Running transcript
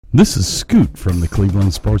This is Scoot from the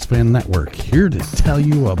Cleveland Sports Fan Network, here to tell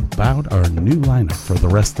you about our new lineup for the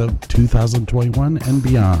rest of 2021 and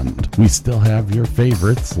beyond. We still have your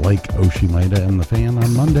favorites like Oshimida and the Fan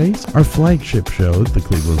on Mondays, our flagship show, the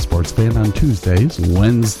Cleveland Sports Fan, on Tuesdays.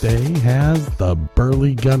 Wednesday has the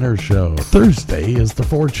Burley Gunner Show. Thursday is the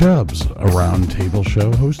Four Chubs, a roundtable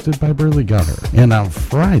show hosted by Burley Gunner. And on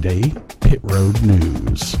Friday, Pit Road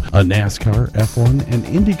News, a NASCAR, F1, and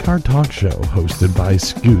IndyCar talk show hosted by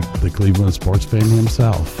Scoot, the Cleveland sports fan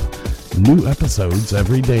himself. New episodes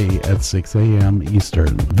every day at 6 a.m.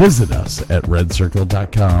 Eastern. Visit us at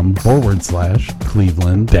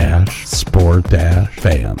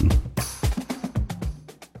redcircle.com/Cleveland-sport-fan.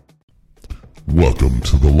 Welcome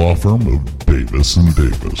to the law firm of Davis and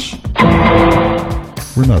Davis.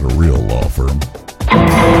 We're not a real law firm.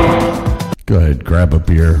 Go ahead, grab a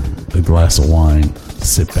beer, a glass of wine,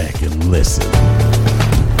 sit back and listen.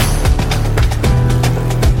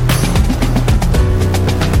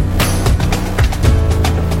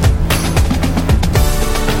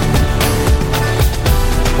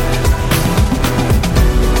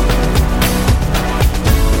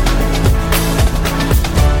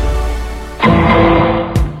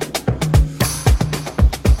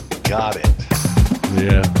 Got it.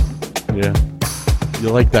 Yeah. You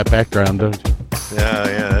like that background, don't you?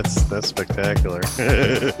 Yeah, that's spectacular.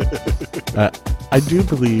 I do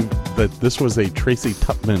believe that this was a Tracy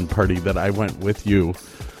Tupman party that I went with you,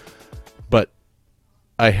 but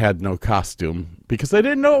I had no costume because I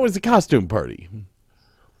didn't know it was a costume party.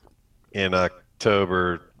 In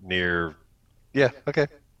October near... Yeah, okay,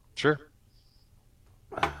 sure.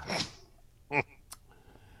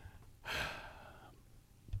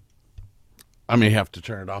 I may have to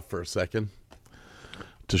turn it off for a second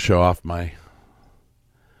to show off my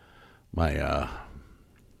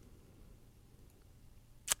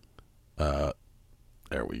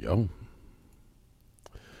there we go.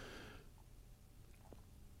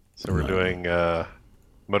 So we're doing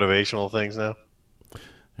motivational things now?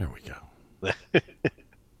 There we go.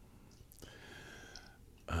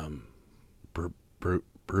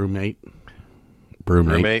 Brewmate.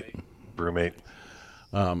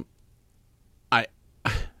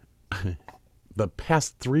 The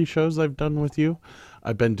past 3 shows I've done with you,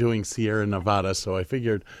 I've been doing Sierra Nevada, so I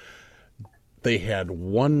figured they had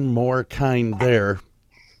one more kind there.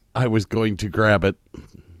 I was going to grab it.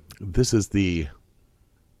 This is the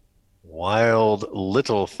Wild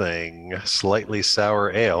Little Thing, slightly sour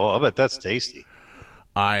ale. I bet that's tasty.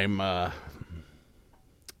 I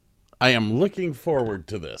am looking forward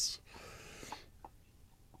to this.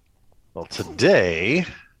 Well, today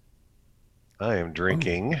I am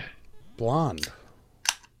drinking Blonde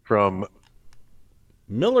from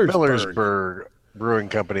Millersburg Brewing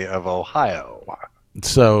Company of Ohio.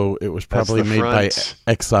 So it was probably made by front.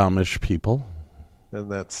 ex-Amish people.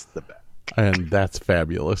 And that's the back. And that's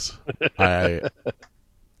fabulous. That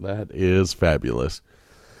is fabulous.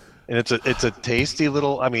 And it's a tasty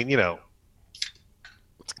little, I mean, it's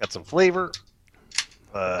got some flavor,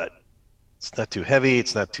 but it's not too heavy,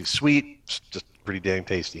 it's not too sweet, it's just pretty dang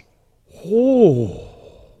tasty. Oh.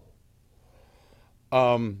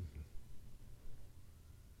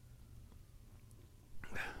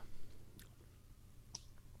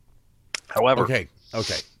 However, Okay.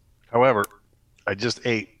 However, I just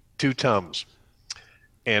ate 2 Tums,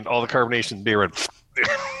 and all the carbonation in the beer went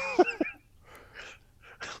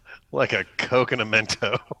like a Coke and a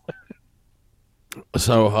Mento.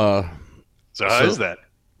 So how is that?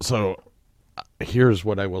 So here's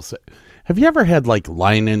what I will say. Have you ever had like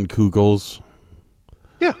Leinen Kugels?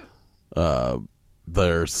 Yeah.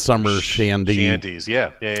 Their summer shandy. Shandies,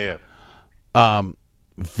 yeah.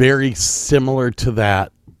 Very similar to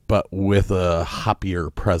that, but with a hoppier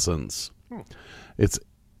presence. It's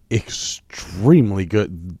extremely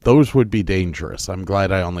good. Those would be dangerous. I'm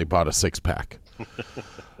glad I only bought a 6-pack.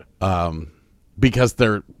 Because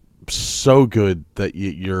they're so good that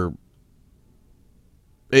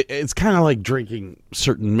it's kind of like drinking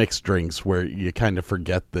certain mixed drinks where you kind of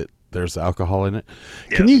forget that there's alcohol in it.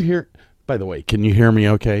 Yes. Can you hear me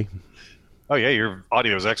okay? Oh, yeah, your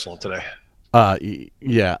audio is excellent today.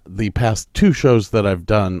 Yeah, the past 2 shows that I've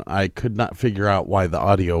done, I could not figure out why the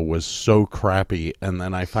audio was so crappy, and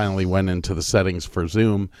then I finally went into the settings for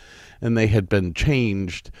Zoom, and they had been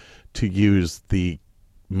changed to use the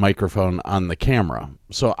microphone on the camera.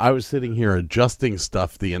 So I was sitting here adjusting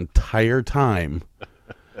stuff the entire time,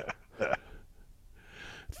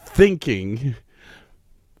 thinking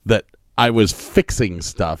that I was fixing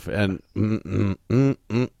stuff, and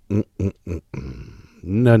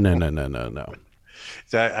No.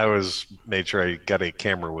 So I made sure I got a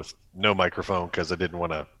camera with no microphone because I didn't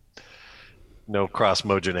want to No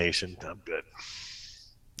cross-mogenation. I'm good.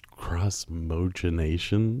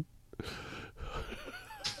 Cross-mogenation?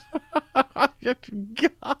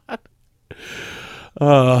 God.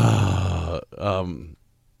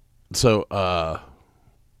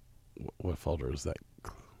 What folder is that?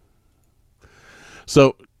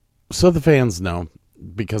 So the fans know,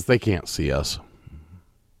 because they can't see us.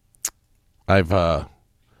 I've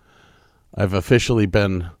officially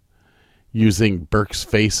been using Burke's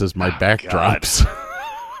face as my backdrops.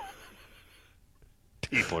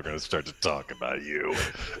 People are going to start to talk about you.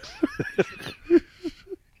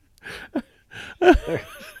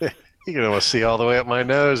 You can almost see all the way up my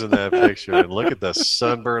nose in that picture. And look at the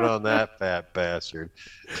sunburn on that fat bastard.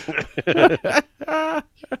 Now,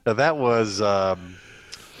 that was,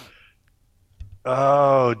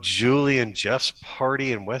 Julie and Jeff's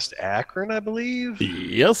party in West Akron, I believe.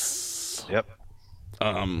 Yes. Yep.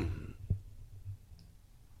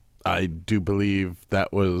 I do believe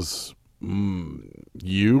that was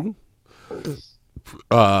you.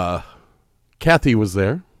 Kathy was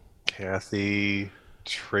there. Kathy,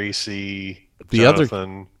 Tracy, The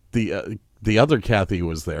Jonathan. The other Kathy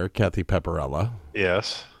was there. Kathy Pepperella.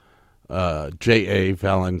 Yes. J.A.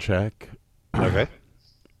 Valenchek. Okay.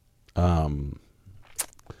 I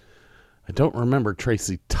don't remember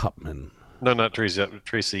Tracy Tupman. No, not Tracy.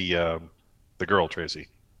 Tracy, the girl Tracy.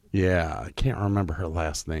 Yeah, I can't remember her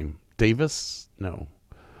last name. Davis? No.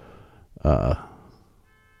 But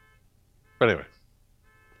anyway.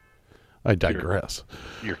 I digress.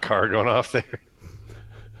 Your car going off there?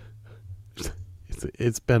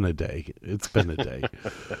 It's been a day. It's been a day.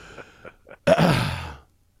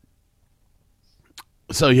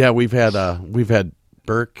 So yeah, we've had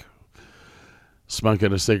Burke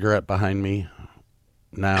smoking a cigarette behind me.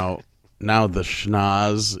 Now the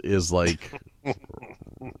schnoz is like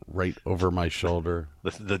right over my shoulder.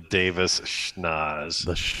 The Davis schnoz.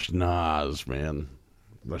 The schnoz, man.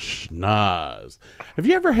 The schnoz. Have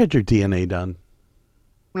you ever had your DNA done?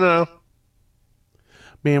 No.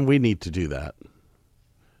 Man, we need to do that.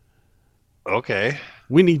 Okay.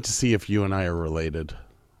 We need to see if you and I are related.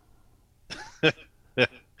 I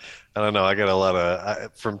don't know. I got a lot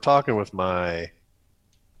of from talking with my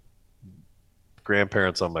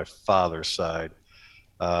grandparents on my father's side.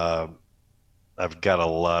 I've got a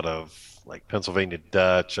lot of like Pennsylvania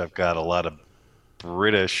Dutch. I've got a lot of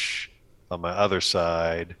British on my other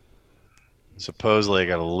side. Supposedly, I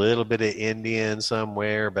got a little bit of Indian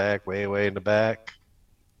somewhere back, way in the back,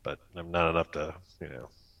 but I'm not enough to,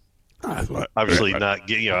 obviously not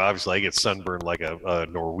get, obviously I get sunburned like a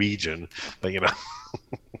Norwegian, but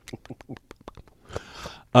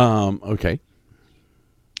Okay.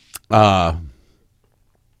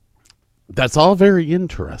 That's all very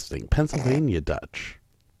interesting. Pennsylvania Dutch.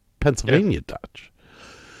 Dutch.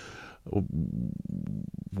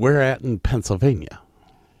 Where at in Pennsylvania?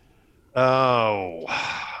 Oh,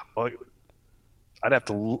 well, I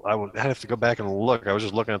would have to go back and look. I was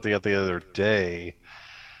just looking at the other day.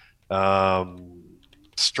 Stradamans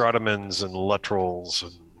and Luttrells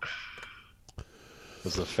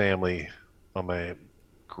was the family on my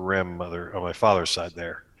on my father's side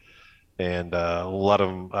there, and a lot of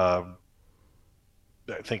them.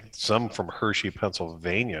 I think some from Hershey,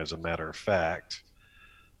 Pennsylvania, as a matter of fact.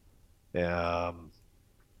 I'd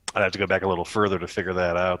have to go back a little further to figure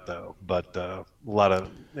that out, though. But a lot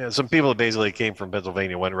of some people that basically came from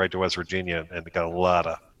Pennsylvania went right to West Virginia, and got a lot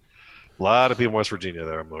of people in West Virginia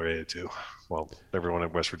that I'm related to. Well, everyone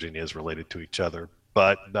in West Virginia is related to each other,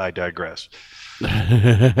 but I digress.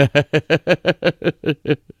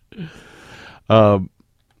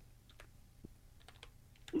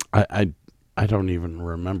 I don't even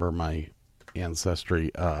remember my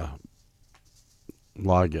Ancestry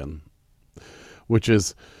login, which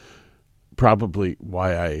is probably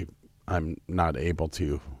why I'm not able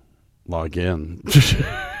to log in.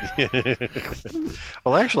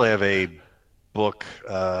 Well, actually, I have a book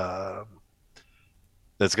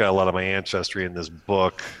that's got a lot of my ancestry in this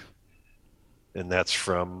book, and that's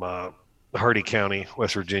from Hardy County,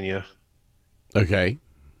 West Virginia. Okay.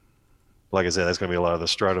 Like I said, that's going to be a lot of the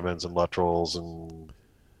Stradamans and Luttrells, and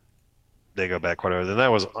they go back quite a bit. And that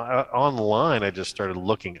was online. I just started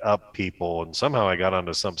looking up people, and somehow I got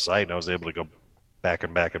onto some site, and I was able to go back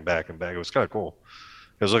and back and back and back. It was kind of cool.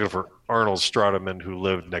 I was looking for Arnold Stradaman, who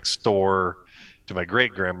lived next door to my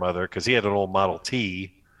great-grandmother, because he had an old Model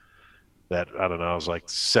T that, I don't know, I was like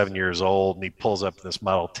 7 years old, and he pulls up this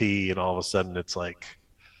Model T, and all of a sudden it's like,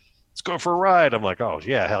 let's go for a ride. I'm like, oh,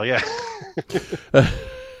 yeah, hell yeah.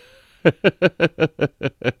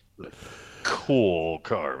 Cool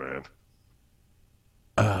car, man.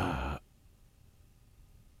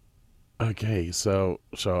 Okay, so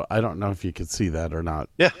I don't know if you could see that or not.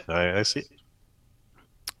 Yeah, I see.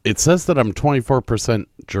 It says that I'm 24%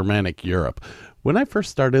 Germanic Europe. When I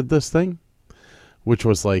first started this thing, which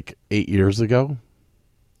was like 8 years ago,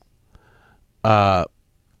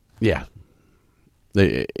 yeah,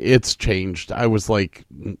 it's changed. I was like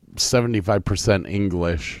 75%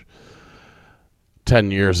 English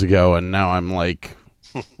 10 years ago, and now I'm like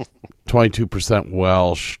 22%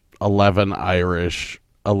 Welsh, 11 Irish,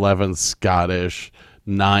 11 Scottish,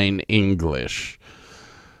 9 English.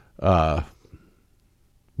 But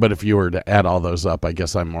if you were to add all those up, I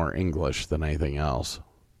guess I'm more English than anything else.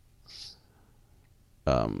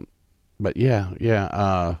 But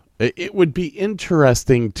yeah. It would be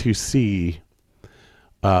interesting to see,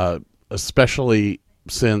 especially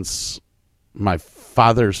since my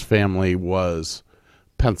father's family was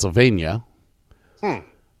Pennsylvania,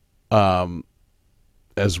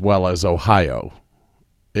 as well as Ohio.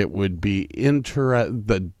 It would be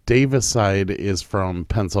the Davis side is from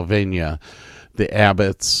Pennsylvania. The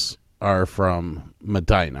Abbotts are from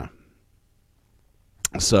Medina.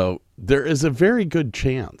 So there is a very good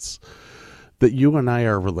chance that you and I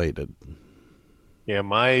are related. Yeah,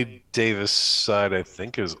 my Davis side, I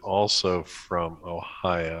think, is also from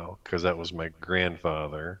Ohio because that was my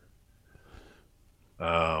grandfather.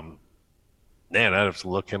 Man, I'd have to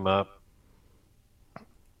look him up.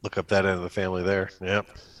 Look up that end of the family there. Yep.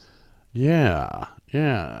 Yeah.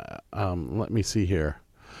 Let me see here.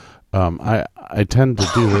 I tend to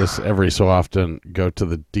do this every so often, go to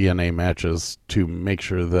the DNA matches to make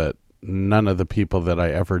sure that none of the people that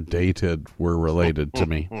I ever dated were related to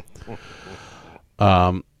me.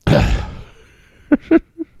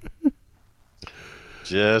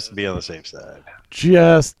 Just be on the safe side.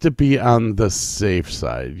 Just to be on the safe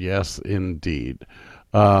side. Yes, indeed.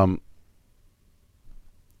 And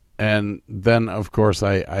then, of course,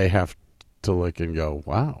 I have to look and go,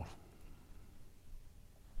 wow.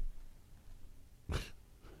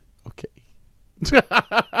 Okay.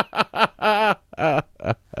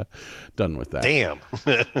 Done with that. Damn.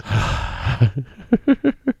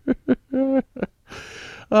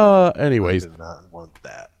 Anyways. I did not want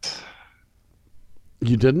that.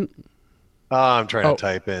 You didn't? I'm trying to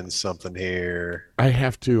type in something here. I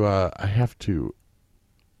have to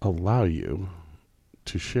allow you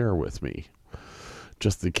to share with me,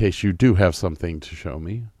 just in case you do have something to show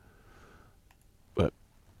me. But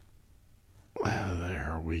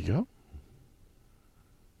there we go.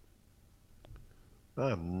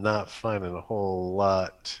 I'm not finding a whole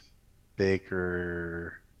lot.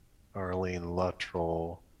 Baker, Arlene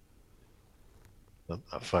Luttrell. I'm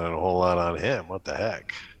not finding a whole lot on him. What the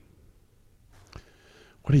heck?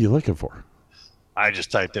 What are you looking for? I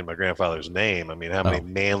just typed in my grandfather's name. I mean, how many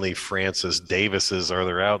Manley Francis Davises are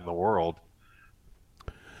there out in the world?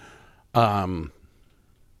 I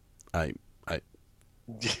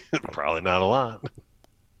Probably not a lot.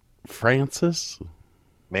 Francis?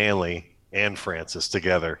 Manley and Francis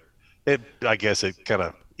together. I guess it kind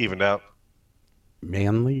of evened out.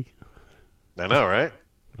 Manly? I know, right?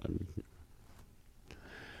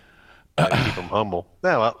 Keep them humble.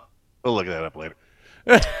 No, well, we'll look that up later.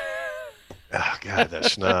 Oh, God, that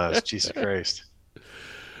schnoz. Jesus Christ.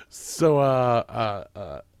 So,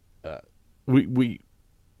 we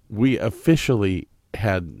officially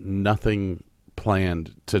had nothing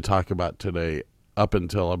planned to talk about today up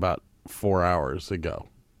until about 4 hours ago.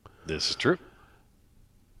 This is true.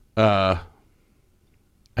 I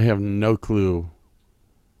have no clue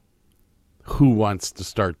who wants to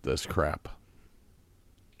start this crap.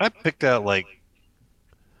 I picked out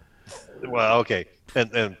okay.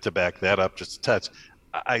 And to back that up just a touch,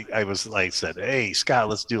 I was like, said, hey, Scott,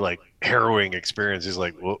 let's do like harrowing experience. He's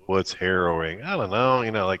like, what's harrowing? I don't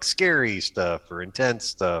know, like scary stuff or intense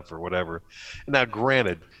stuff or whatever. And now,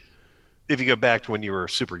 granted, if you go back to when you were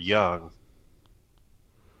super young,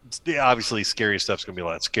 obviously scary stuff's going to be a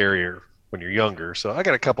lot scarier when you're younger. So I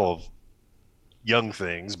got a couple of young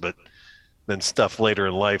things, but then stuff later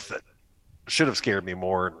in life that should have scared me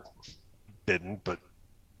more and didn't, but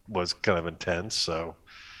was kind of intense. So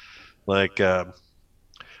like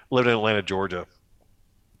lived in Atlanta, Georgia.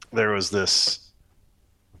 There was this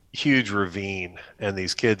huge ravine and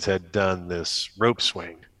these kids had done this rope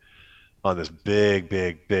swing on this big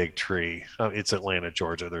tree. It's Atlanta,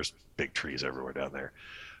 Georgia. There's big trees everywhere down there.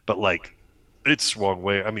 But like it swung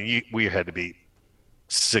way. I mean, we had to be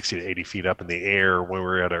 60 to 80 feet up in the air when we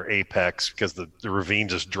were at our apex because the ravine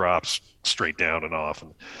just drops straight down and off.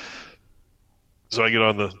 And so I get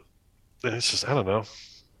on and it's just, I don't know.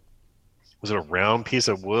 Was it a round piece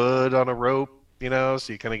of wood on a rope, so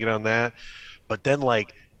you kind of get on that. But then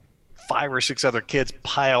like 5 or 6 other kids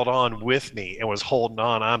piled on with me and was holding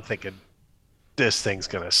on. I'm thinking, this thing's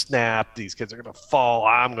gonna snap. These kids are gonna fall.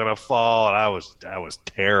 I'm gonna fall. And I was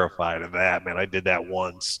terrified of that, man. I did that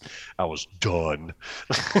once. I was done.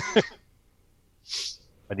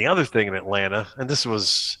 And the other thing in Atlanta, and this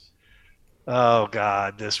was, oh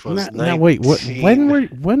God, this was now wait,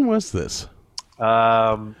 when was this?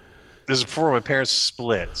 This is before my parents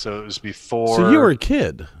split, so it was before. So you were a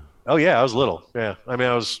kid. Oh yeah, I was little. Yeah, I mean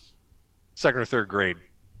I was second or third grade,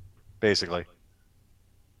 basically.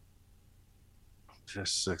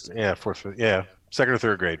 Just six, yeah, fourth, fifth, yeah, second or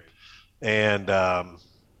third grade, and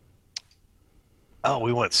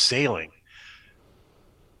we went sailing.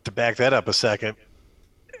 To back that up a second,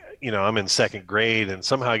 I'm in second grade, and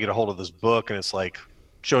somehow I get a hold of this book, and it's like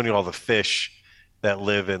showing you all the fish that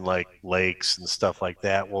live in like lakes and stuff like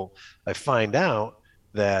that. Well, I find out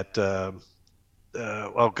that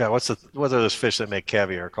oh God, what are those fish that make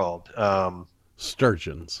caviar called?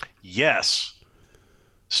 Sturgeons. Yes.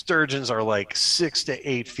 Sturgeons are like 6 to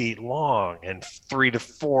 8 feet long and 300 to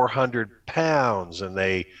 400 pounds, and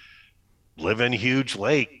they live in huge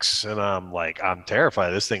lakes. And I'm like, I'm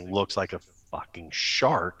terrified. This thing looks like a fucking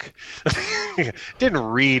shark. Didn't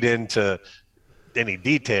read into any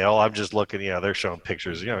detail. I'm just looking, they're showing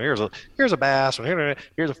pictures. Here's a bass, and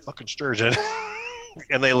here's a fucking sturgeon,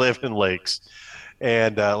 and they live in lakes.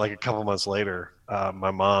 And like a couple months later,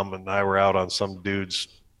 my mom and I were out on some dude's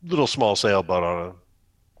little small sailboat on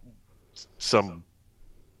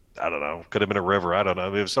I don't know, could have been a river. I don't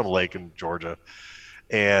know. It was some lake in Georgia.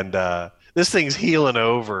 And this thing's heeling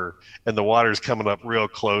over, and the water's coming up real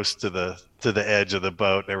close to the edge of the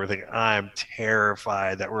boat and everything. I'm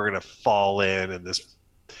terrified that we're going to fall in, and this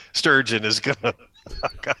sturgeon is going to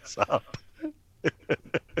fuck us up.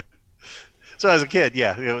 So as a kid,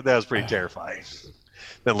 yeah, that was pretty terrifying.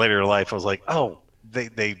 Then later in life, I was like, oh,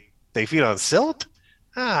 they feed on silt?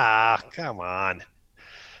 Ah, come on.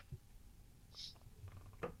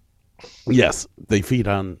 Yes, they feed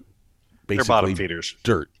on basically they're bottom feeders.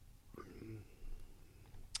 Dirt.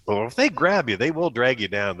 Well, if they grab you, they will drag you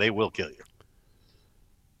down. They will kill you.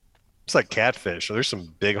 It's like catfish. There's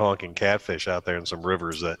some big honking catfish out there in some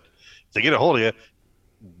rivers that if they get a hold of you,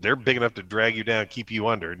 they're big enough to drag you down, keep you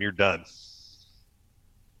under, and you're done.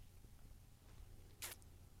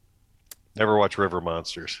 Never watch River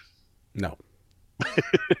Monsters. No.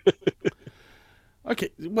 Okay.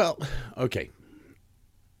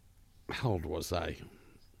 How old was I?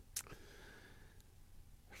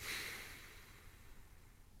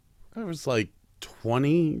 I was like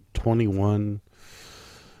 20, 21,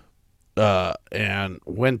 and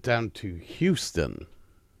went down to Houston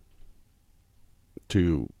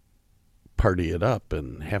to party it up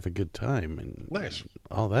and have a good time and nice.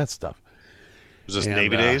 All that stuff. Was this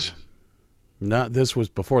Navy days? No, this was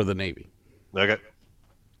before the Navy. Okay.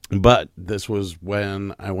 But this was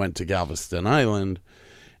when I went to Galveston Island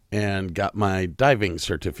and got my diving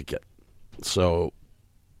certificate. So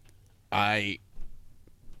I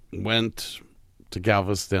went to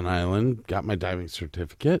Galveston Island, got my diving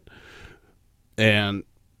certificate, and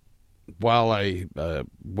while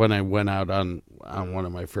when I went out on one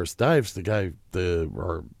of my first dives, the guy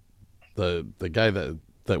that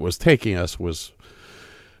was taking us was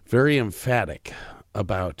very emphatic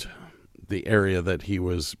about the area that he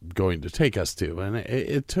was going to take us to, and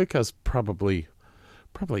it took us probably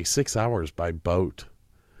 6 hours by boat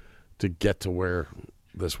to get to where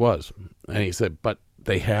this was. And he said, but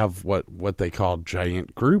they have what they call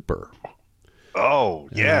giant grouper. Oh,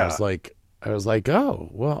 yeah. And I was like, oh,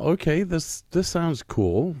 well, okay, this sounds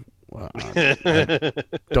cool. I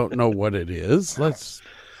don't know what it is. Let's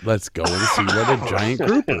go and see what a giant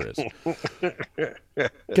grouper is.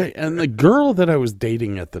 Okay, and the girl that I was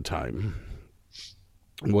dating at the time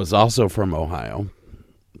was also from Ohio.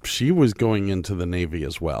 She was going into the Navy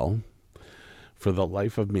as well. For the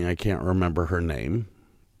life of me, I can't remember her name.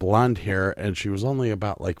 Blonde hair, and she was only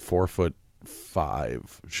about like 4'5".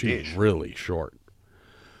 She's really short.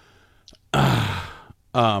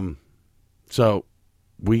 So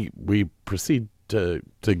we proceed to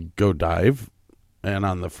go dive, and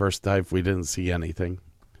on the first dive we didn't see anything.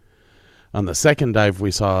 On the second dive we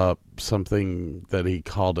saw something that he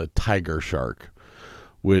called a tiger shark,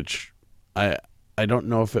 which I don't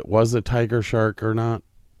know if it was a tiger shark or not,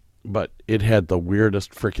 but it had the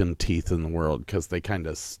weirdest freaking teeth in the world because they kind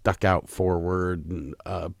of stuck out forward and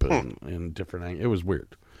up and in different angles. It was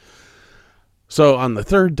weird. So on the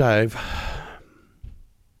third dive,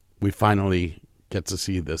 we finally get to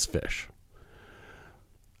see this fish.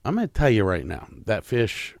 I'm going to tell you right now, that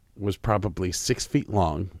fish was probably 6 feet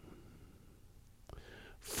long,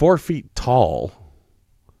 4 feet tall,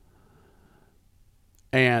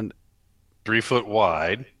 and 3 foot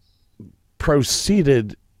wide.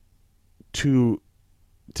 proceeded to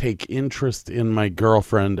take interest in my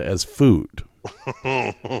girlfriend as food.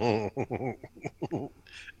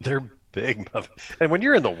 They're big, and when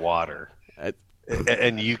you're in the water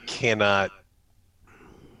and you can't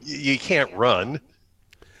run,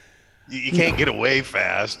 you can't get away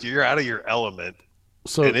fast. You're out of your element.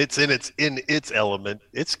 So, and it's in its element.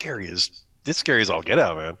 It's scary as all get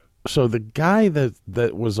out, man. So the guy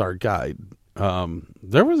that was our guide,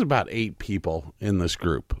 there was about 8 people in this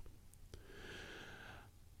group.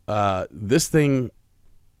 This thing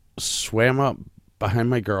swam up behind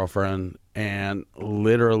my girlfriend and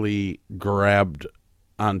literally grabbed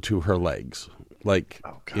onto her legs, like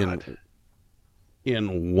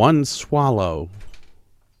in one swallow.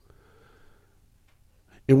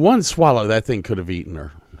 In one swallow, that thing could have eaten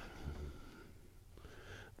her.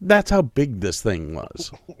 That's how big this thing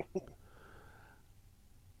was.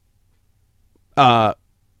 Well,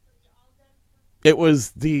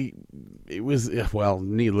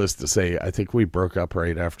 needless to say, I think we broke up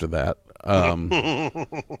right after that.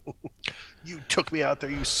 You took me out there,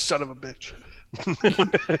 you son of a bitch.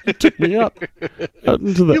 You took me out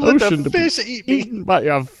into the ocean to be eaten by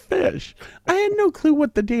a fish. I had no clue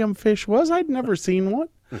what the damn fish was. I'd never seen one.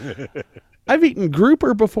 I've eaten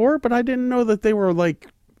grouper before, but I didn't know that they were like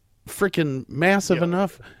freaking massive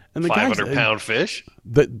enough. And the 500-pound fish.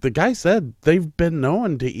 The guy said they've been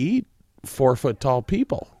known to eat 4-foot tall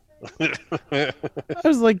people. I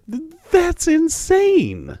was like, that's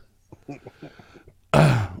insane.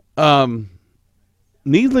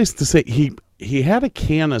 Needless to say, he had a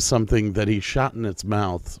can of something that he shot in its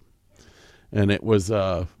mouth, and it was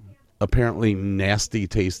apparently nasty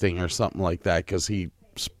tasting or something like that because he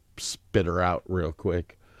spit her out real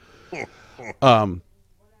quick.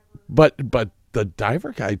 But the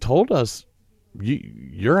diver guy told us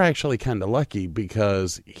you're actually kind of lucky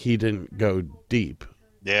because he didn't go deep.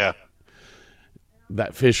 Yeah.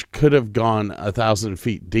 That fish could have gone 1,000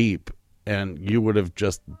 feet deep and you would have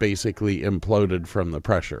just basically imploded from the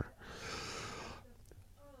pressure.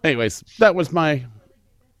 Anyways, that was my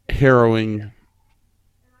harrowing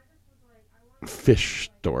fish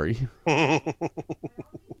story.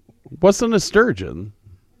 Wasn't a sturgeon.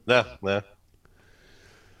 No.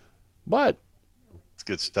 But it's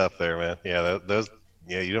good stuff there, man. Yeah,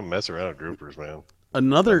 you don't mess around with groupers, man.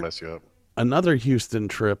 Another mess you up. Another Houston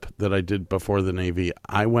trip that I did before the Navy,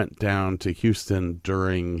 I went down to Houston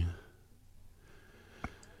during...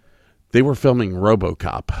 They were filming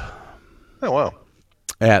RoboCop. Oh, wow.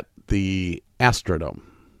 At the Astrodome.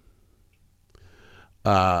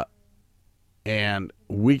 And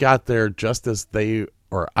we got there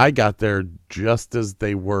I got there just as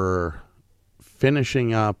they were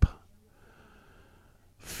finishing up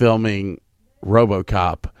filming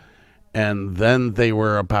RoboCop, and then they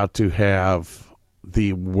were about to have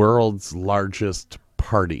the world's largest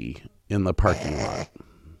party in the parking lot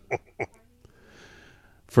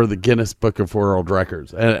for the Guinness Book of World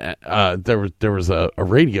Records. And there was a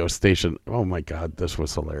radio station. Oh my God, this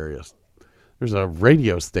was hilarious. There's a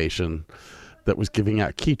radio station that was giving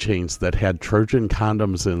out keychains that had Trojan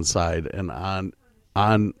condoms inside, and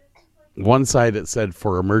on one side it said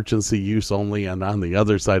for emergency use only, and on the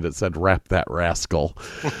other side it said wrap that rascal.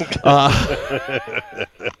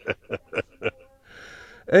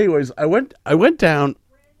 Anyways, I went down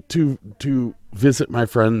to visit my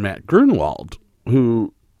friend Matt Grunwald,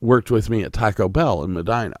 who worked with me at Taco Bell in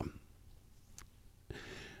Medina.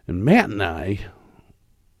 And Matt and I,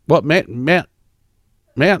 well, Matt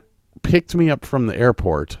picked me up from the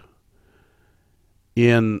airport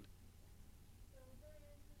in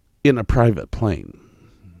a private plane.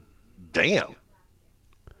 Damn.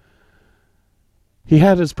 He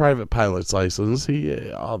had his private pilot's license.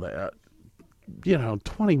 All that,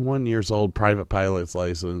 21 years old, private pilot's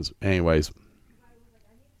license. Anyways,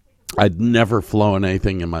 I'd never flown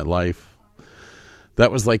anything in my life.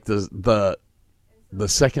 That was like the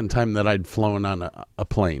second time that I'd flown on a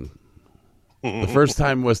plane. The first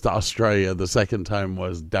time was to Australia. The second time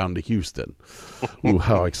was down to Houston. Ooh,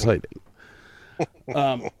 how exciting.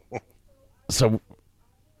 So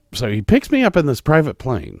he picks me up in this private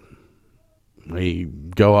plane. We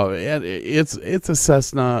go out. It's a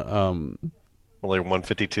Cessna. Like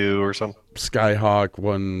 152 or something. Skyhawk,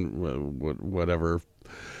 whatever.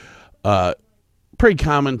 Pretty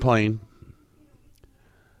common plane.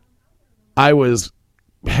 I was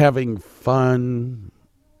having fun.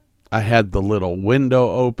 I had the little window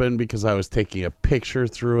open because I was taking a picture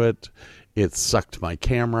through it. It sucked my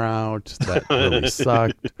camera out. That really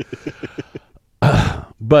sucked.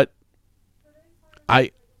 But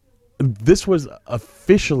This was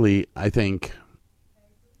officially, I think,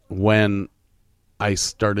 when I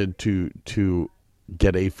started to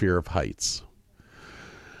get a fear of heights,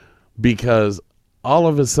 because all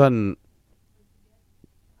of a sudden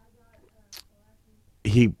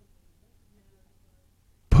he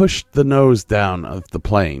pushed the nose down of the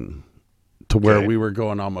plane to where we were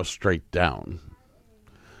going almost straight down.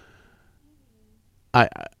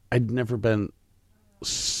 I'd never been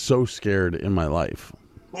so scared in my life.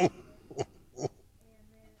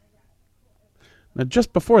 Now,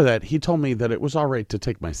 just before that, he told me that it was all right to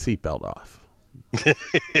take my seatbelt off.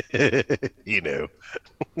 He knew.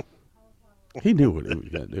 He knew what he was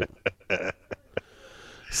going to do.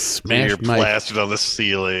 Smashed plastered on the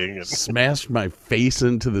ceiling. Smashed my face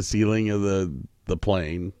into the ceiling of the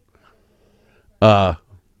plane. Yeah.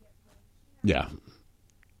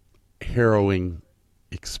 Harrowing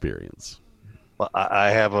experience. Well, I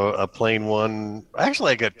have a plane one.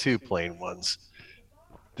 Actually, I got two plane ones.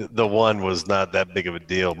 The one was not that big of a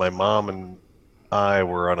deal. My mom and I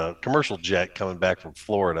were on a commercial jet coming back from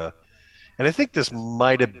Florida, and I think this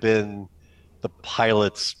might have been the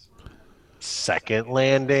pilot's second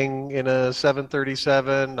landing in a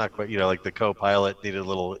 737. Not quite, like the co-pilot needed a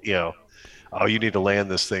little, oh, you need to land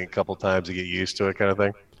this thing a couple times to get used to it, kind of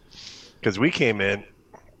thing. Because we came in,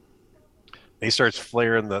 he starts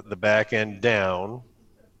flaring the back end down,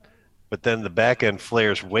 but then the back end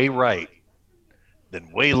flares way right, then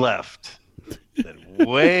way left, then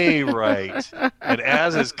way right. And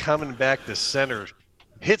as it's coming back to center,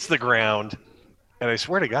 hits the ground. And I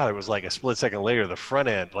swear to God, it was like a split second later, the front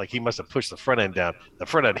end, like he must have pushed the front end down. The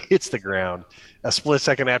front end hits the ground. A split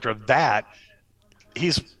second after that,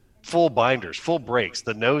 he's full binders, full brakes.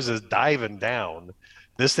 The nose is diving down.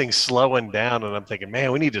 This thing's slowing down, and I'm thinking,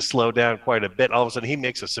 man, we need to slow down quite a bit. All of a sudden, he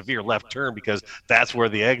makes a severe left turn because that's where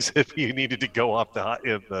the exit you needed to go off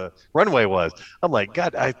the runway was. I'm like,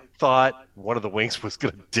 God, I thought one of the wings was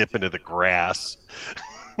going to dip into the grass.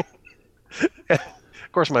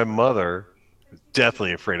 Of course, my mother is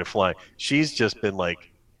deathly afraid of flying. She's just been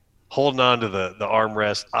like holding on to the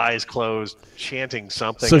armrest, eyes closed, chanting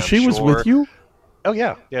something. So she was with you? Oh,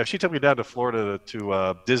 yeah. Yeah, she took me down to Florida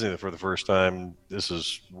to Disney for the first time. This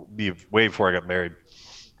is way before I got married.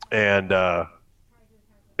 And, oh,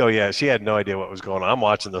 yeah, she had no idea what was going on. I'm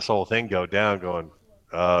watching this whole thing go down going,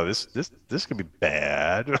 this could be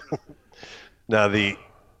bad. Now, the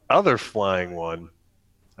other flying one,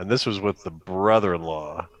 and this was with the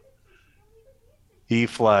brother-in-law, he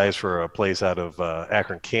flies for a place out of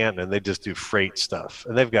Akron, Canton, and they just do freight stuff.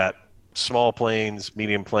 And they've got small planes,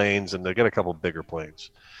 medium planes, and they got a couple bigger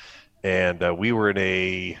planes. And we were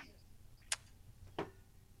in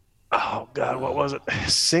oh God, what was it?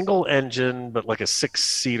 Single engine, but like a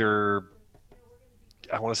 6-seater.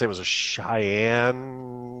 I want to say it was a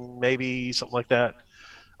Cheyenne, maybe something like that.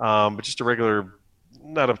 But just a regular,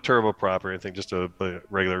 not a turboprop or anything, just a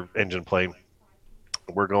regular engine plane.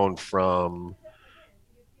 We're going from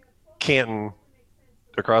Canton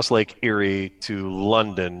across Lake Erie to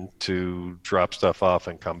London to drop stuff off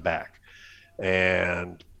and come back.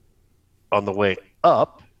 And on the way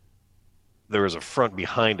up, there was a front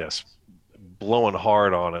behind us blowing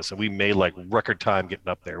hard on us, and we made like record time getting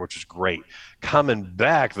up there, which was great. Coming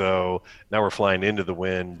back though, now we're flying into the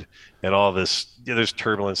wind and all this, there's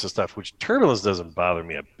turbulence and stuff, which turbulence doesn't bother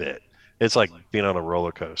me a bit. It's like being on a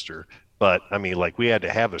roller coaster. But I mean, like we had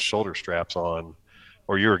to have the shoulder straps on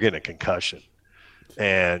or you were getting a concussion.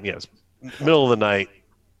 And it's middle of the night,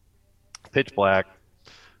 pitch black.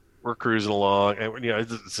 We're cruising along, and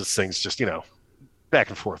this thing's just back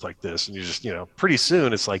and forth like this, and you just pretty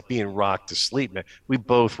soon it's like being rocked to sleep. Man, we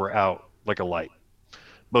both were out like a light,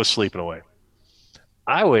 both sleeping away.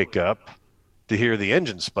 I wake up to hear the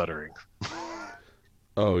engine sputtering.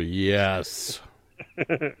 Oh yes.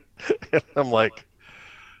 And I'm like,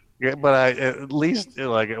 yeah, but I at least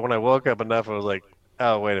like when I woke up enough, I was like,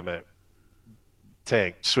 oh wait a minute.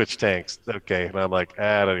 Switch tanks. Okay. And I'm like,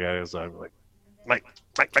 I don't know. So I'm like, Mike.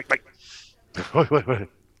 Wait.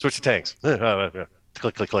 Switch the tanks.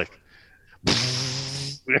 Click, click, click.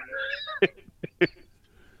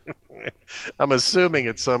 I'm assuming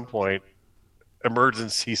at some point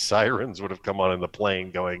emergency sirens would have come on in the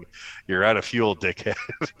plane going, you're out of fuel, dickhead.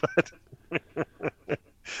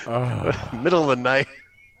 Middle of the night.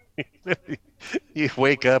 You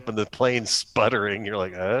wake up and the plane's sputtering. You're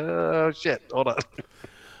like, oh shit, hold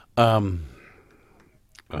on.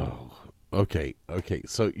 Oh, okay.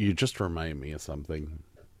 So you just remind me of something.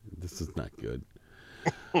 This is not good.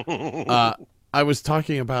 I was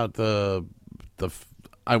talking about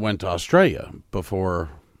I went to Australia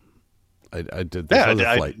before I did this other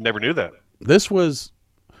flight. I never knew that. This was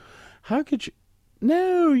How could you?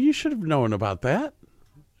 No, you should have known about that.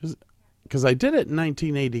 Because I did it in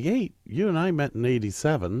 1988. You and I met in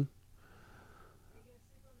 87.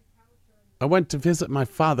 I went to visit my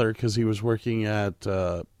father because he was working at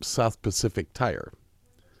South Pacific Tire.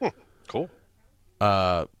 Cool.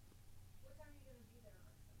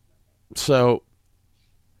 So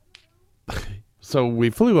we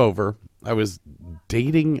flew over. I was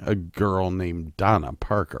dating a girl named Donna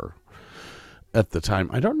Parker at the time.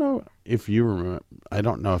 I don't know if you remember. I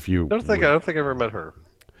don't know if you. I don't think I ever met her.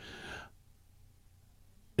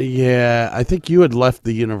 Yeah, I think you had left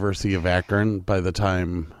the University of Akron by the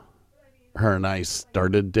time her and I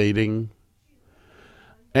started dating.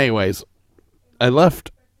 Anyways, I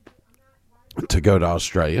left to go to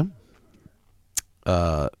Australia.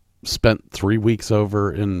 Spent 3 weeks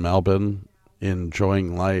over in Melbourne,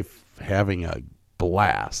 enjoying life, having a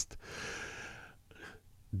blast.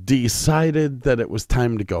 Decided that it was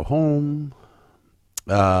time to go home.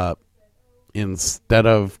 Instead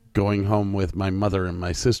of going home with my mother and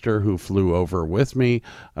my sister who flew over with me,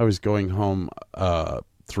 I was going home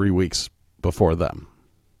 3 weeks before them.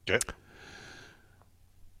 Okay.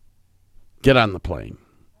 Get on the plane.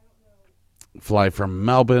 Fly from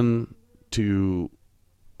Melbourne to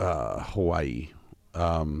Hawaii,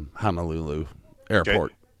 Honolulu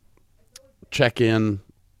Airport. Okay. Check in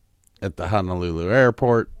at the Honolulu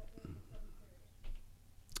Airport.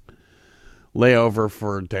 Layover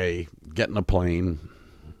for a day. Get in a plane.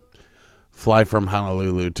 Fly from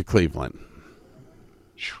Honolulu to Cleveland.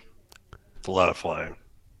 It's a lot of flying.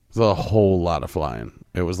 It's a whole lot of flying.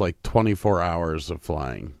 It was like 24 hours of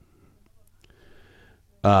flying.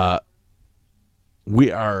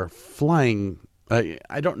 We are flying.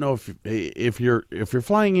 I don't know if you're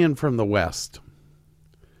flying in from the west,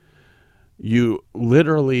 you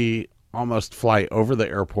literally almost fly over the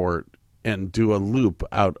airport and do a loop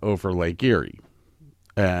out over Lake Erie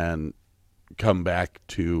and come back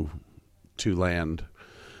to land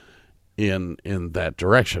in that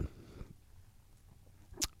direction.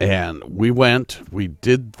 And we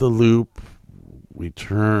did the loop, we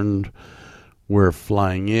turned. We're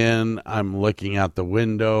flying in. I'm looking out the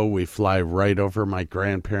window. We fly right over my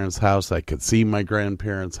grandparents' house. I could see my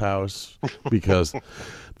grandparents' house because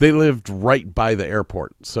they lived right by the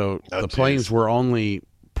airport. So the planes were only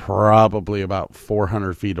probably about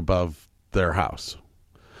 400 feet above their house.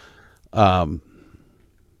 So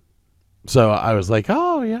I was like,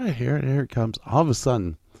 oh, yeah, here it comes. All of a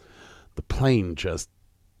sudden, the plane just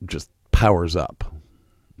powers up.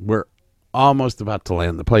 We're almost about to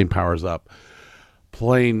land. The plane powers up.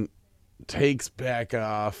 Plane takes back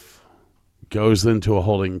off, goes into a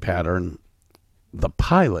holding pattern. The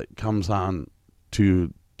pilot comes on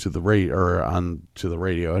to the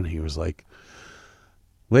radio, and he was like,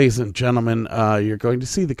 "Ladies and gentlemen, you're going to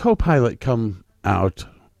see the co-pilot come out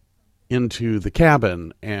into the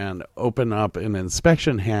cabin and open up an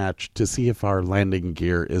inspection hatch to see if our landing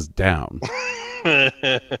gear is down."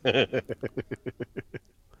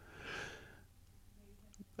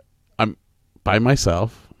 I'm by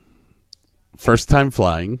myself. First time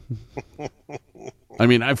flying. I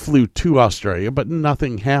mean, I flew to Australia, but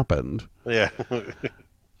nothing happened. Yeah.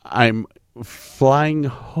 I'm flying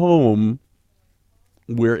home.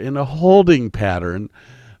 We're in a holding pattern.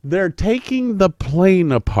 They're taking the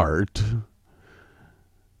plane apart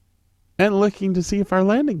and looking to see if our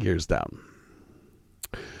landing gear's down.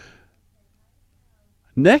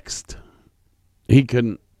 Next, he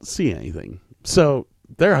couldn't see anything. So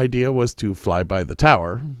their idea was to fly by the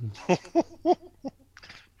tower.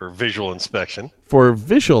 For visual inspection.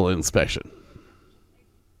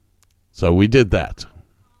 So we did that.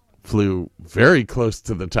 Flew very close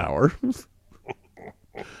to the tower.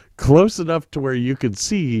 Close enough to where you could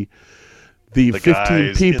see the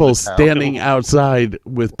 15 people standing outside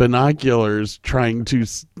with binoculars trying to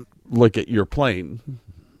look at your plane.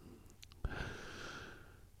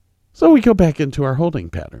 So we go back into our holding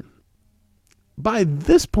pattern. By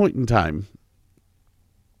this point in time,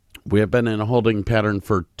 we have been in a holding pattern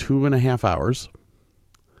for 2.5 hours.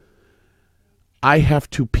 I have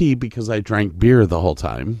to pee because I drank beer the whole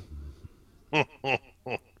time.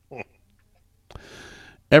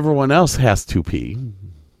 Everyone else has to pee.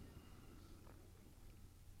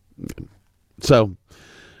 So,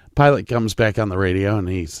 pilot comes back on the radio and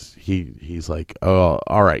he's like, "Oh,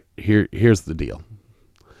 all right. Here's the deal.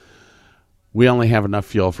 We only have enough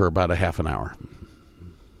fuel for about a half an hour."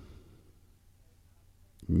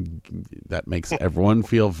 That makes everyone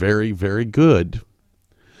feel very, very good.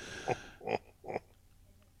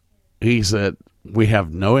 He said, "We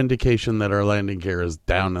have no indication that our landing gear is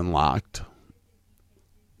down and locked.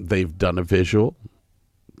 They've done a visual.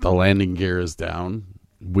 The landing gear is down.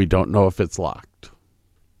 We don't know if it's locked.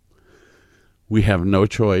 We have no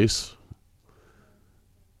choice.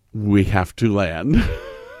 We have to land.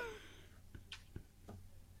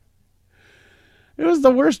 It was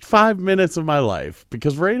the worst 5 minutes of my life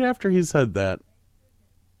because right after he said that,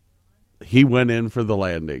 he went in for the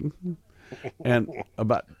landing. And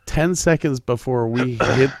about 10 seconds before we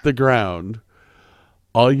hit the ground,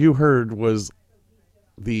 all you heard was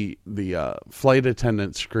the flight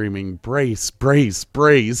attendant screaming, brace, brace,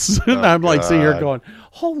 brace. And I'm like sitting here going,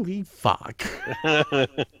 holy fuck.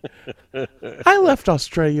 I left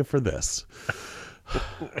Australia for this.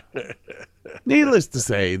 Needless to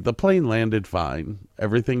say, the plane landed fine.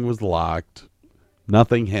 Everything was locked.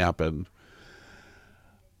 Nothing happened.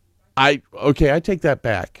 I take that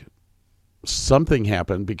back. Something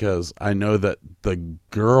happened because I know that the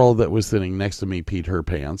girl that was sitting next to me peed her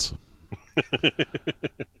pants.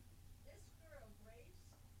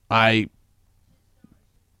 I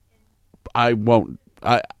won't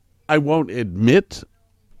admit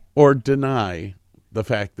or deny the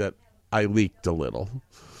fact that I leaked a little.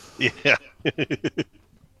 Yeah.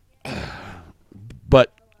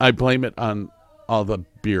 But I blame it on all the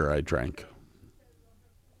beer I drank.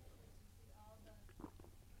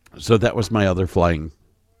 So that was my other flying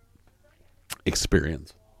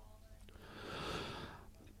experience.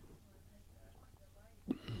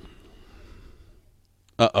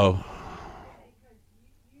 Uh-oh.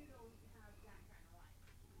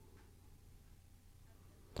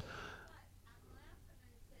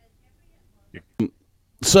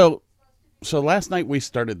 So last night we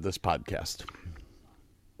started this podcast.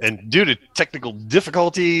 And due to technical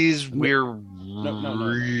difficulties, we're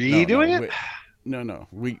redoing it? No.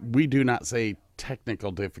 We do not say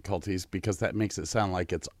technical difficulties because that makes it sound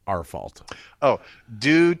like it's our fault. Oh,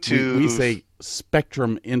 due to... We say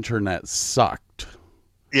Spectrum Internet sucked.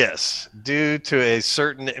 Yes, due to a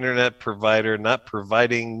certain internet provider not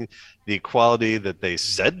providing the quality that they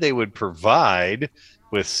said they would provide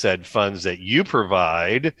with said funds that you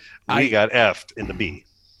provide, we got F'd in the B.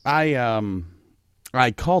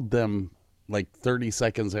 I called them like 30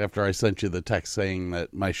 seconds after I sent you the text saying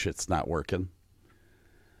that my shit's not working.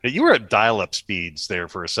 You were at dial-up speeds there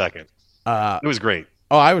for a second. It was great.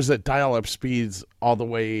 Oh, I was at dial-up speeds all the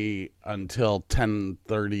way until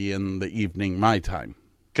 10:30 in the evening my time.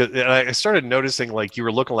 And I started noticing like you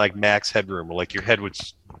were looking like Max Headroom, or like your head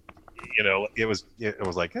was, it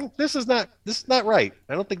was like, this is not right.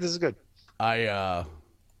 I don't think this is good. I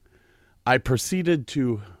proceeded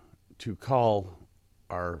to call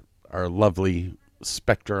our lovely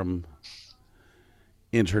Spectrum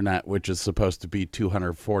Internet, which is supposed to be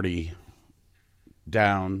 240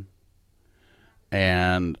 down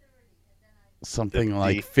and something 50.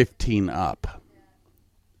 Like 15 up.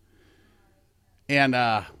 And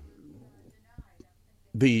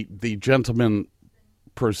the gentleman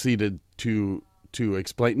proceeded to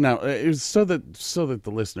explain. Now, it was so that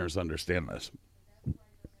the listeners understand this.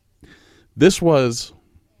 This was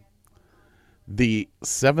the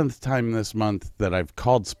 7th time this month that I've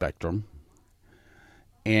called Spectrum,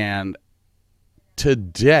 and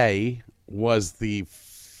today was the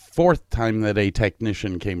 4th time that a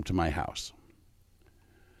technician came to my house.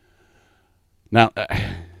 Now,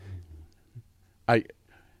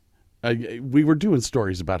 we were doing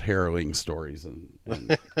stories about harrowing stories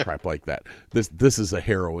and crap like that. This is a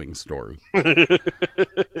harrowing story.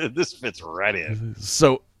 This fits right in.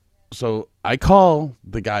 So I call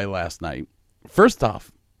the guy last night. First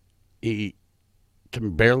off, he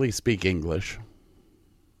can barely speak English.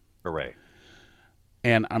 Hooray.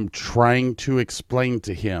 And I'm trying to explain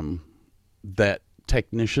to him that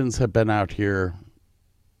technicians have been out here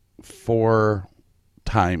 4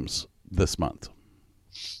 times this month.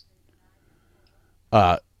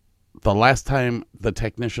 The last time the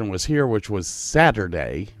technician was here, which was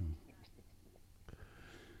Saturday,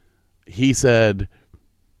 he said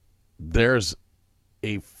there's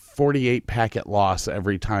a 48 packet loss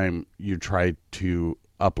every time you try to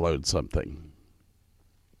upload something.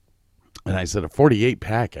 And I said, a 48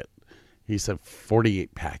 packet? He said,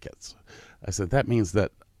 48 packets. I said, that means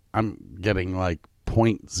that I'm getting like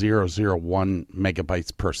 0.001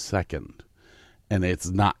 megabytes per second, and it's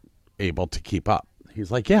not able to keep up.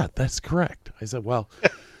 He's like, yeah, that's correct. I said, well,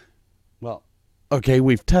 okay,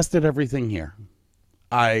 we've tested everything here.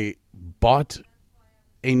 I bought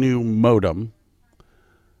a new modem.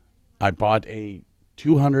 I bought a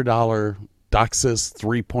 $200 DOCSIS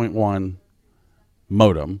 3.1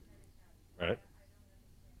 modem. Right.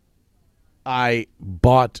 I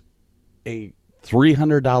bought a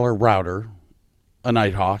 $300 router, a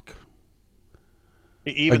Nighthawk.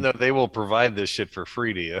 Even though they will provide this shit for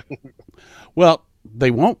free to you. Well,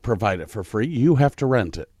 they won't provide it for free. You have to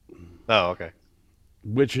rent it, Oh, okay.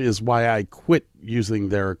 which is why I quit using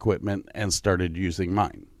their equipment and started using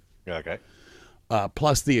mine. Okay.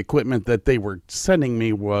 Plus, the equipment that they were sending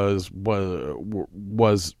me was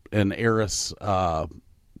an Aris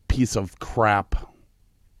piece of crap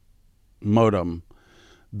modem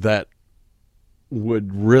that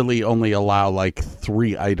would really only allow like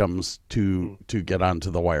 3 items to get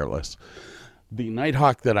onto the wireless. The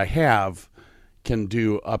Nighthawk that I have can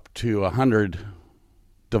do up to 100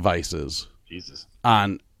 devices Jesus.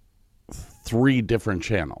 on 3 different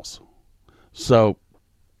channels. So,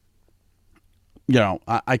 you know,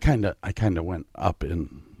 I kind of went up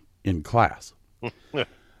in class.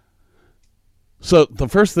 So the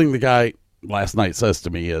first thing the guy last night says to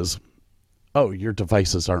me is, "Oh, your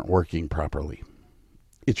devices aren't working properly.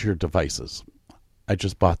 It's your devices. I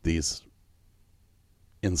just bought these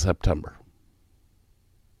in September.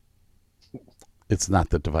 It's not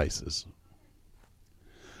the devices."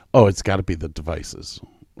 "Oh, it's got to be the devices.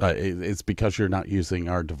 It's because you're not using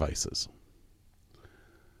our devices."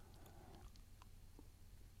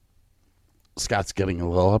 Scott's getting a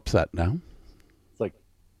little upset now. It's like,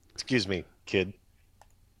 excuse me, kid.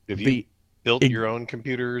 Have you built your own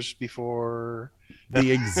computers before?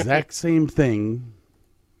 The exact same thing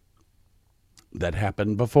that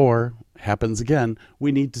happened before happens again.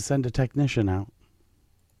 We need to send a technician out.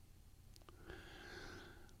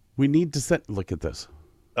 We need to send... Look at this.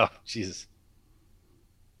 Oh, Jesus.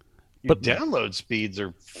 Your download speeds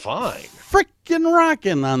are fine. Frickin'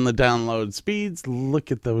 rocking on the download speeds.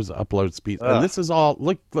 Look at those upload speeds. And this is all...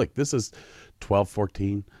 Look, this is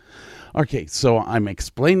 1214. Okay, so I'm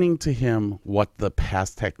explaining to him what the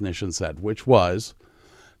past technician said, which was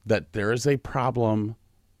that there is a problem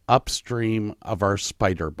upstream of our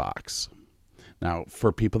spider box. Now,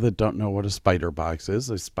 for people that don't know what a spider box is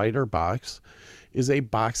a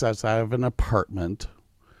box outside of an apartment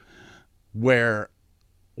where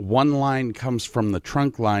one line comes from the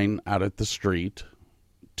trunk line out at the street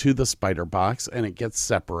to the spider box, and it gets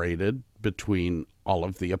separated between all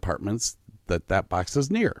of the apartments that box is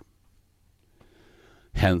near.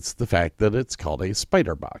 Hence the fact that it's called a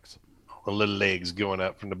spider box. The little legs going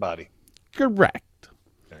out from the body. Correct.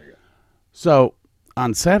 There you go. So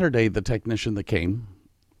on Saturday, the technician that came,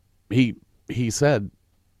 he said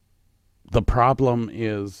the problem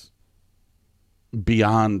is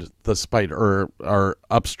beyond the spider or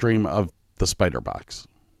upstream of the spider box.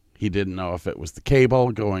 He didn't know if it was the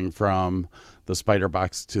cable going from the spider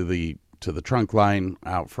box to the trunk line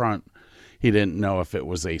out front. He didn't know if it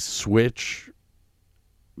was a switch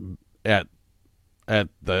at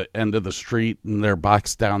the end of the street and their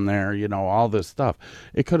box down there, you know, all this stuff.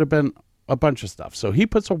 It could have been a bunch of stuff. So he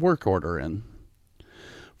puts a work order in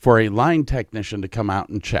for a line technician to come out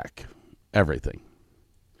and check everything.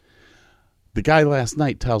 The guy last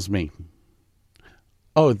night tells me,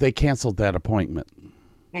 "Oh, they canceled that appointment."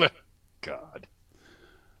 God.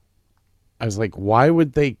 I was like, why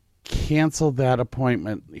would they cancel that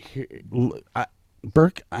appointment?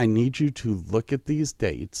 Burke, I need you to look at these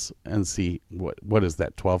dates and see what is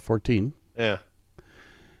that, 12/14? Yeah.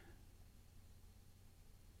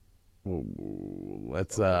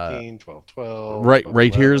 Let's 14, 12, 12.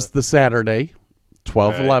 right here's the Saturday,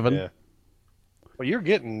 12/11. Yeah. Well, you're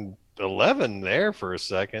getting 11 there for a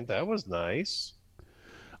second. That was nice.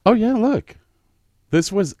 Oh yeah, look.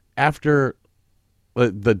 This was after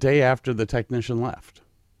the day after the technician left.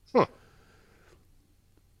 Huh.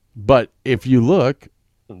 But if you look,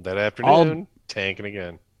 that afternoon, tanking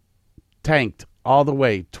again. Tanked all the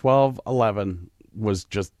way. 12/11 was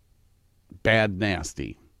just bad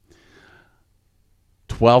nasty.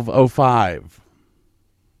 12/05,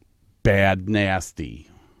 bad nasty.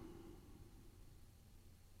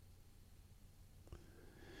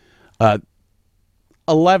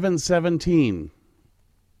 11/17,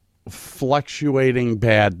 fluctuating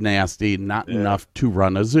bad nasty, not enough to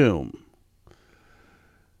run a Zoom.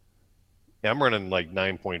 Yeah, I'm running like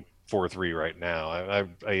 9.43 right now.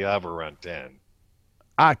 I have around 10.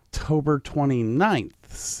 October 29th,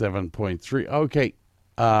 7.3. Okay.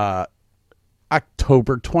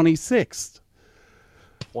 October 26th.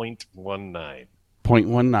 0.19.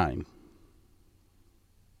 0.19.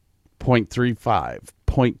 0.35.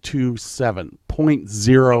 0.27.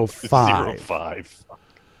 0.05. 0.05.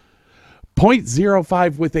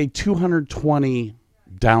 0.05 with a 220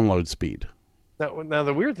 download speed. Now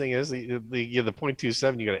the weird thing is the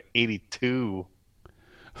 0.27, you got an 82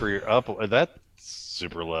 for your upload. That's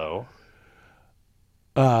super low.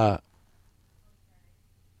 That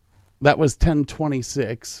was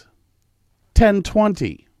 1026.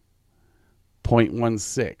 1020,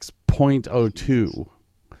 0.16, 0.02.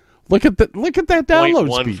 Look at that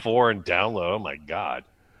download speed. 0.14 in download. Oh my God.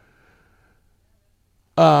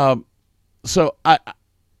 So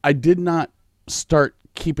I did not start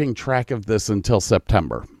keeping track of this until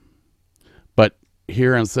September. But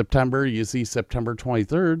here in September, you see September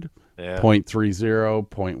 23rd, 0.30,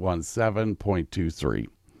 0.17, 0.23. Do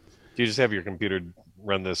you just have your computer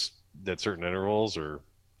run this at certain intervals, or?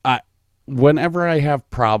 Whenever I have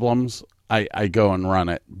problems, I go and run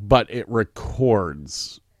it, but it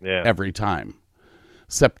records every time.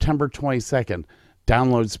 September 22nd,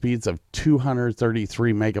 download speeds of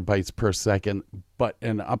 233 megabytes per second, but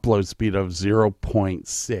an upload speed of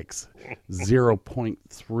 0.6,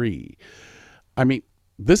 0.3. I mean,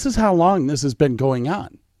 this is how long this has been going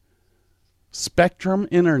on. Spectrum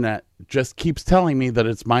Internet just keeps telling me that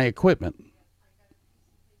it's my equipment.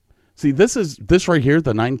 See, this right here,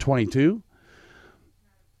 the 922,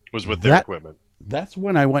 was with their equipment. That's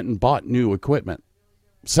when I went and bought new equipment.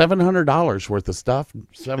 $700 worth of stuff,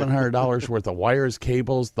 $700 worth of wires,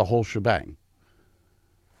 cables, the whole shebang.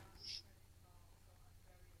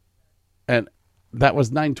 And that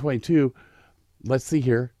was 922. Let's see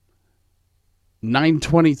here.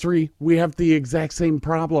 923, we have the exact same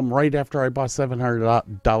problem right after I bought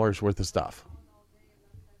 $700 worth of stuff.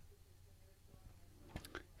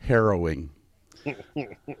 Harrowing.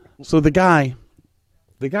 So the guy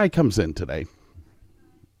comes in today,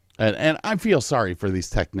 and I feel sorry for these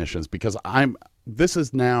technicians because this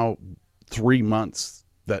is now 3 months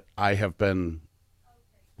that I have been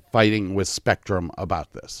fighting with Spectrum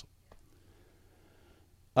about this.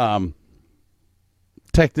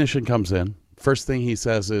 Technician comes in. First thing he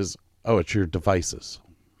says is, "Oh, it's your devices."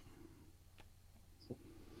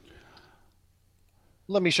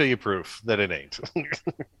 Let me show you proof that it ain't.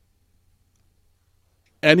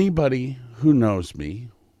 Anybody who knows me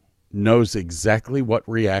knows exactly what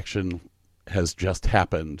reaction has just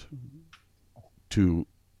happened to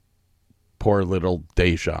poor little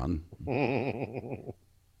Dejan.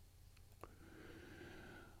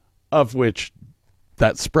 Of which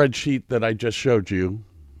that spreadsheet that I just showed you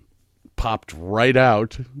popped right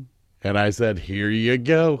out, and I said, "Here you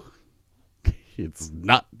go. It's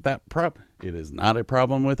not that problem. It is not a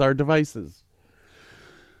problem with our devices."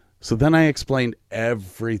 So then I explained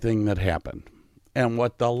everything that happened and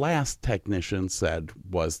what the last technician said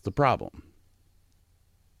was the problem.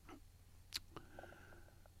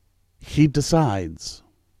 He decides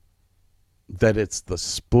that it's the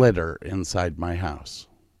splitter inside my house.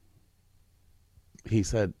 He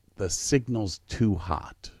said, "The signal's too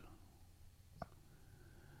hot.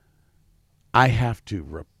 I have to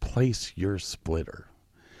replace your splitter."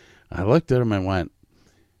 I looked at him and went,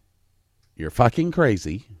 "You're fucking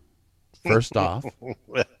crazy. First off,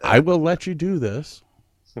 I will let you do this."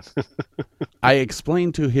 I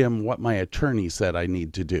explained to him what my attorney said I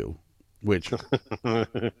need to do, which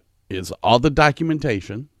is all the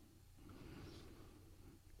documentation.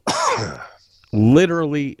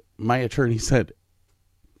 Literally, my attorney said,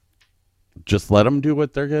 "Just let them do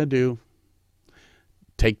what they're going to do.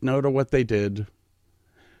 Take note of what they did.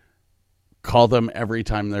 Call them every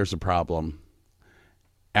time there's a problem.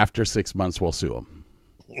 After 6 months, we'll sue them."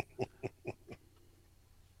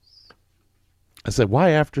 I said, "Why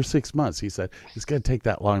after 6 months?" He said, "It's going to take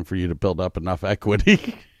that long for you to build up enough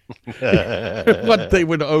equity." What they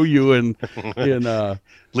would owe you in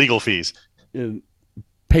legal fees, in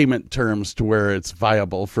payment terms, to where it's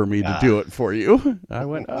viable for me to do it for you. I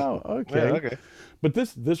went, "Oh, okay." Yeah, okay. But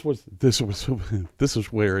this was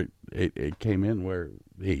where it came in, where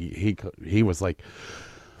he was like,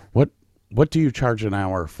 What do you charge an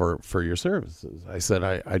hour for your services?" I said,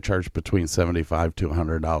 I charge between $75 to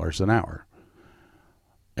 $100 an hour.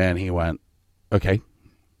 And he went, "Okay,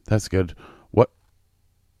 that's good.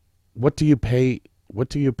 What do you pay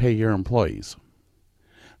your employees?"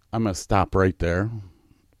 I'm going to stop right there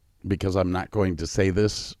because I'm not going to say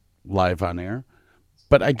this live on air,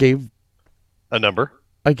 but I gave a number.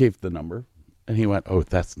 I gave the number, and he went, "Oh,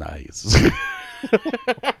 that's nice."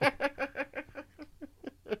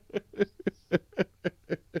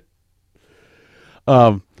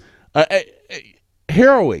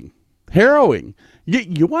 Harrowing.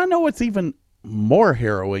 You want to know what's even more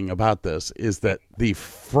harrowing about this is that the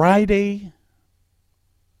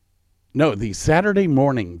Saturday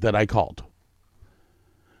morning that I called,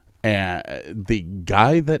 and the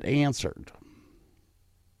guy that answered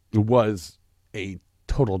was a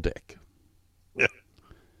total dick. Yeah.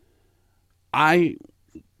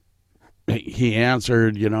 He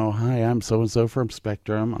answered, "Hi, I'm so-and-so from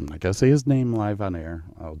Spectrum." I'm not going to say his name live on air.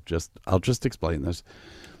 I'll just explain this.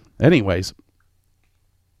 Anyways,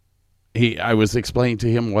 I was explaining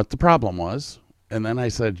to him what the problem was, and then I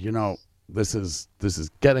said, this is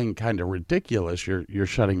getting kind of ridiculous. You're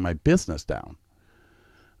shutting my business down.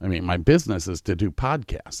 I mean, my business is to do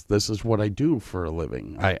podcasts. This is what I do for a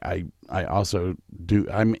living. I also do.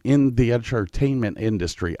 I'm in the entertainment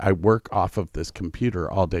industry. I work off of this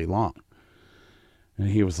computer all day long. And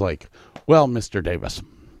he was like, well, Mr. Davis,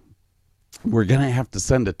 we're going to have to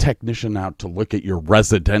send a technician out to look at your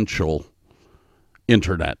residential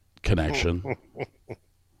internet connection.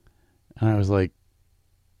 And I was like,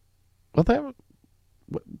 well,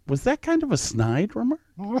 was that kind of a snide remark?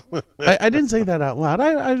 I didn't say that out loud.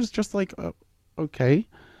 I was just like, okay.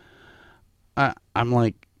 I'm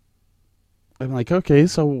like, okay,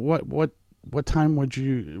 so what time would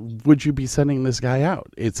you be sending this guy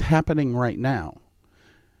out? It's happening right now.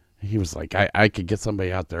 He was like, I could get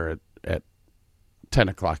somebody out there at 10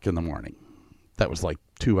 o'clock in the morning. That was like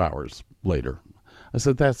 2 hours later. I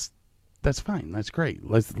said, that's fine. That's great.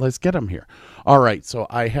 Let's get him here. All right. So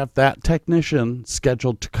I have that technician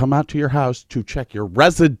scheduled to come out to your house to check your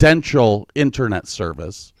residential internet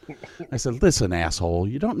service. I said, listen, asshole,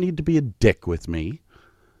 you don't need to be a dick with me.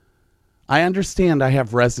 I understand I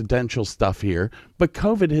have residential stuff here, but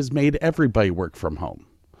COVID has made everybody work from home.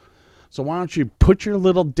 So why don't you put your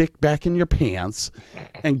little dick back in your pants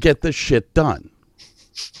and get this shit done?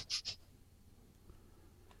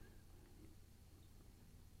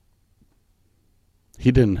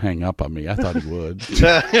 He didn't hang up on me. I thought he would.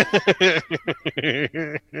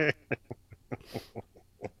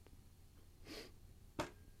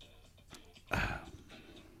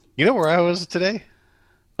 You know where I was today?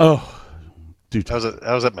 Oh, dude.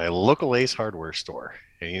 I was at my local Ace Hardware store.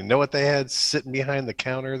 And you know what they had sitting behind the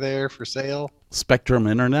counter there for sale? Spectrum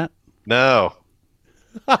Internet? No.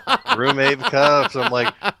 Roommate cups. I'm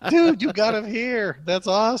like, dude, you got them here. That's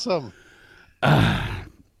awesome. I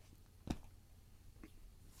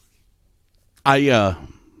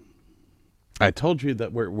told you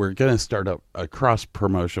that we're going to start a cross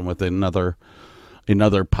promotion with another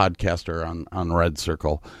podcaster on Red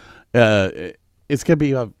Circle. It's going to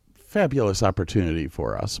be a fabulous opportunity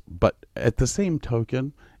for us, but at the same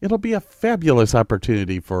token, it'll be a fabulous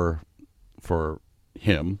opportunity for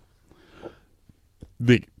him,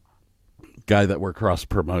 the guy that we're cross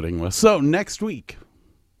promoting with. So next week,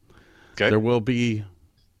 okay, there will be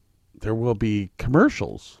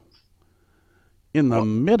commercials in the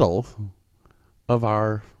middle of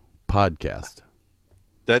our podcast.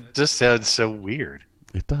 That just sounds so weird.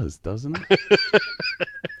 It does, doesn't it?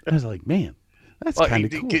 I was like, man, that's kind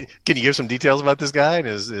of cool. Can you give some details about this guy and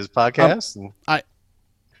his podcast? I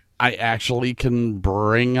actually can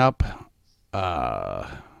bring up.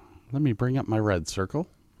 Let me bring up my Red Circle.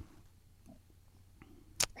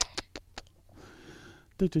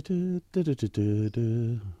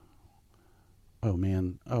 Oh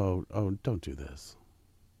man! Oh! Don't do this.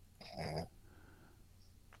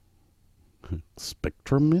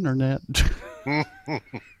 Spectrum Internet.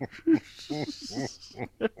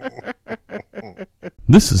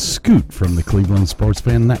 This is Scoot from the Cleveland Sports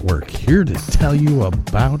Fan Network, here to tell you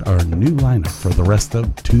about our new lineup for the rest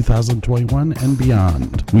of 2021 and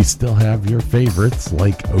beyond. We still have your favorites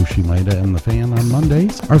like Oshimida and the Fan on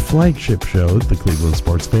Mondays, our flagship show, the Cleveland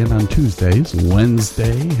Sports Fan, on Tuesdays.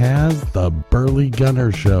 Wednesday has the Burley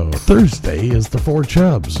Gunner Show. Thursday is the Four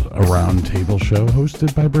Chubs, a roundtable show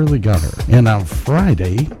hosted by Burley Gunner. And on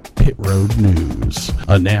Friday, Pit Road News,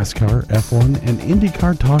 a NASCAR, F1, and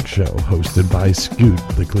IndyCar talk show hosted by Scoot,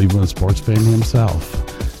 the Cleveland sports fan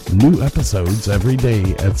himself. New episodes every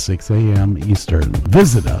day at 6 a.m. Eastern.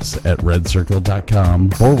 Visit us at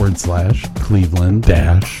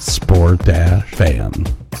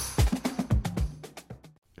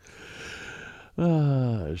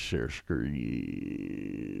redcircle.com/Cleveland-sport-fan. Share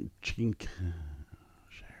screen. Chink.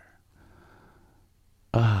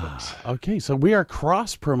 Okay, so we are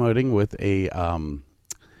cross-promoting with a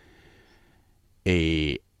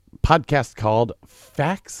podcast called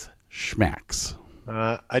Facts Schmacks.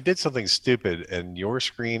 I did something stupid, and your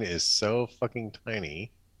screen is so fucking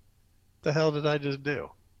tiny. What the hell did I just do?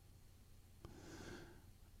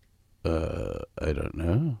 I don't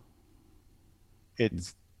know.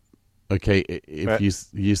 It's okay. If you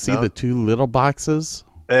see the two little boxes.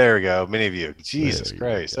 There we go. Many of you. Jesus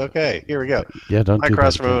Christ. Okay, here we go. Yeah, don't My do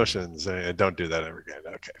cross that promotions. Don't do that ever again.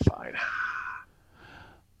 Okay, fine.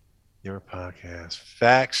 Your podcast.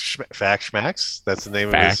 Facts Schmacks? That's the name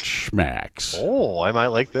of it. Facts Schmacks. Oh, I might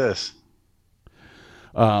like this.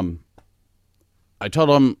 I told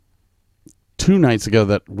him 2 nights ago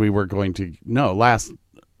that we were going to,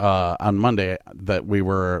 on Monday, that we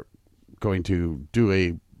were going to do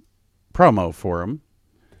a promo for him.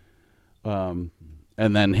 And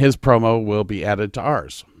then his promo will be added to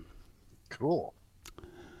ours. Cool.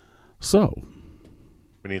 So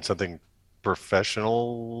We need something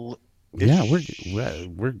professional. yeah,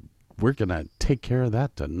 we're gonna take care of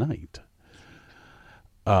that tonight.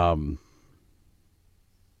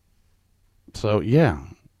 So yeah,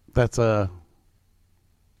 that's kind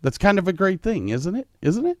of a great thing, isn't it?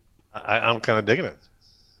 Isn't it? I'm kind of digging it.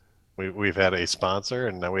 We've had a sponsor,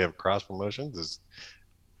 and now we have cross promotions.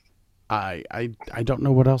 I don't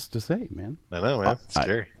know what else to say, man. I know, man. It's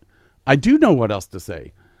scary. I do know what else to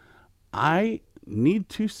say. I need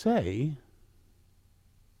to say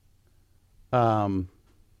that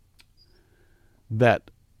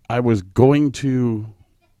I was going to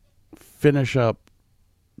finish up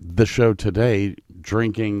the show today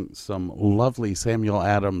drinking some lovely Samuel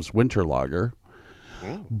Adams winter lager,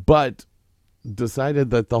 but decided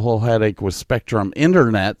that the whole headache was Spectrum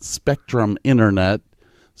Internet, Spectrum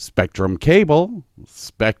Cable,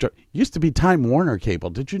 used to be Time Warner Cable.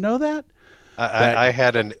 Did you know that? I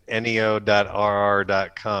had an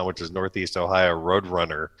neo.rr.com, which is Northeast Ohio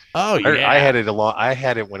Roadrunner. Oh yeah, I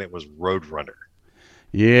had it when it was Roadrunner.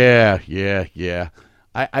 Yeah.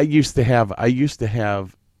 I used to have a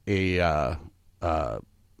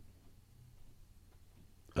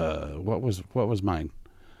what was mine?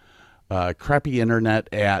 Crappy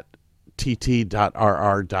internet at tt.rr.com,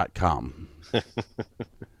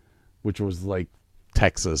 which was like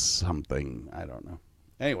Texas something. I don't know.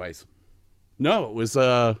 Anyways, no, it was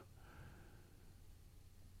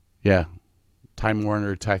Time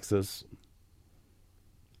Warner, Texas.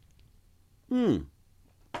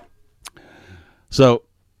 So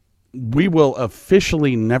we will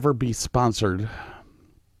officially never be sponsored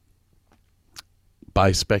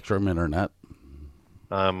by Spectrum Internet.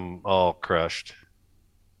 I'm all crushed.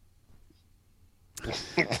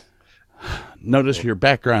 Notice your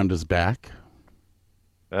background is back.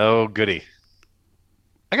 Oh, goody.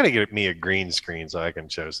 I got to get me a green screen so I can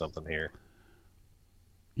show something here.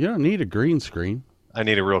 You don't need a green screen. I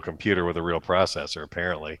need a real computer with a real processor,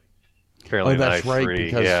 apparently. Oh, that's right.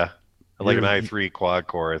 Because yeah. Like an i3 quad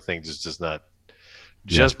core, I think is just not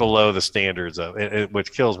just below the standards of it,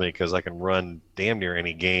 which kills me because I can run damn near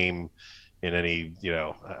any game in any,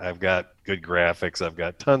 I've got good graphics. I've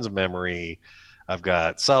got tons of memory. I've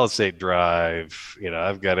got solid state drive.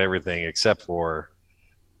 I've got everything except for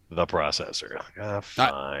the processor.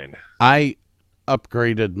 Fine. I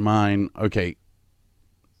upgraded mine. Okay.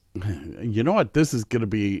 You know what? This is gonna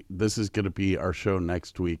be our show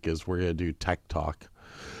next week. Is we're gonna do tech talk,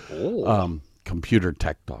 computer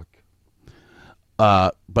tech talk.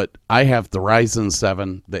 But I have the Ryzen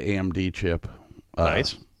 7, the AMD chip,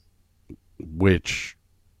 nice, which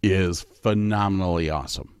is phenomenally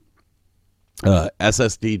awesome.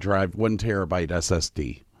 SSD drive, 1 terabyte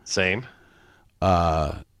SSD. Same.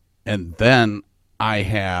 And then I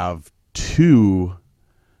have two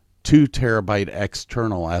 2-terabyte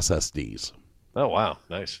external SSDs. Oh, wow.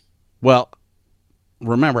 Nice. Well,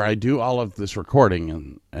 remember, I do all of this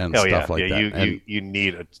recording and stuff like that. You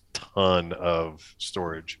need a ton of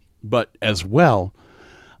storage. But as well,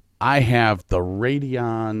 I have the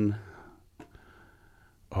Radeon.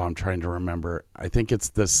 Oh, I'm trying to remember. I think it's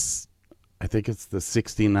the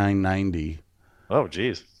 6990. Oh,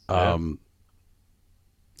 geez.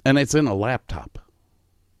 And it's in a laptop.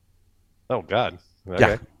 Oh, God.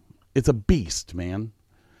 Okay. Yeah. It's a beast, man.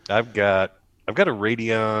 I've got a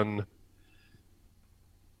Radeon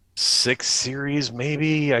 6 series,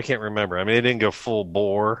 maybe. I can't remember. I mean, it didn't go full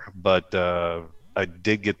bore, but I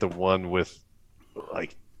did get the one with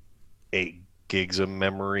like 8 gigs of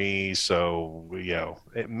memory. So,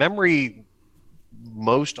 memory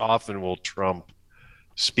most often will trump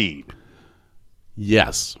speed.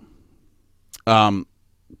 Yes.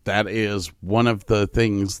 That is one of the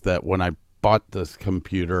things that when I bought this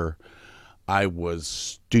computer, I was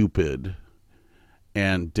stupid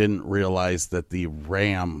and didn't realize that the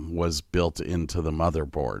RAM was built into the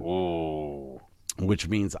motherboard. Ooh. Which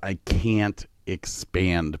means I can't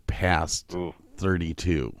expand past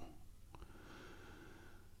 32.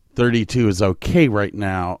 32 is okay right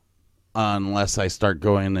now unless I start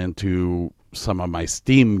going into some of my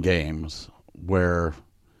Steam games where,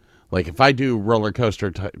 like, if I do Roller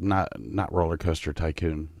Coaster, not Roller Coaster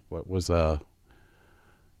Tycoon. What was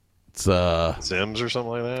it's Sims or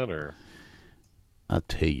something like that, or I'll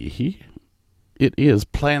tell you, it is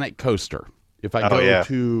Planet Coaster. If I go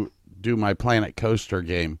to do my Planet Coaster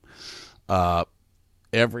game,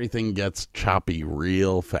 everything gets choppy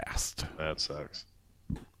real fast. That sucks.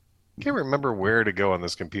 I can't remember where to go on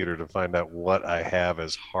this computer to find out what I have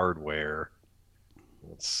as hardware.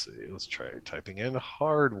 Let's see. Let's try typing in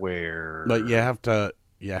hardware. But you have to,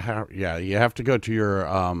 you have to go to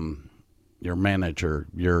your manager,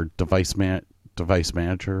 your device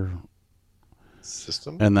manager,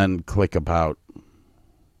 System. and then click about.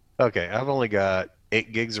 Okay, I've only got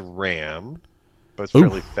 8 gigs of RAM, but it's Oof.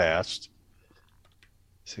 fairly fast.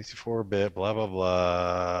 64-bit, blah, blah,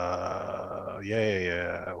 blah.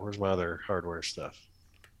 Yeah. Where's my other hardware stuff?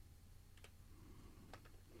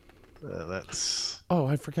 That's... Oh,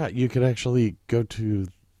 I forgot. You could actually go to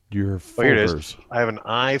your Oh, here it folders. is. I have an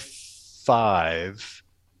i5,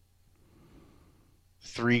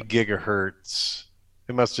 3 gigahertz.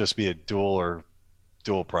 It must just be a dual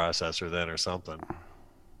processor then or something.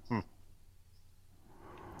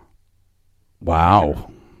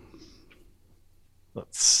 Wow.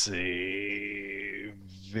 Let's see.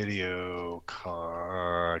 Video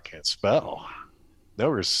card. I can't spell.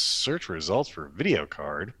 No search results for video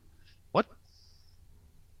card. What?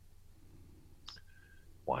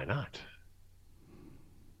 Why not?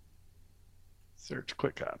 Search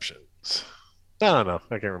quick options. I don't know.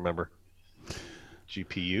 I can't remember.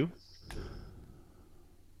 GPU?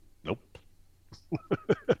 Nope.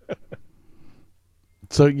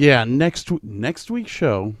 So yeah, next week's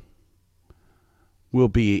show will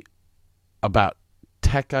be about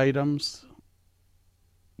tech items,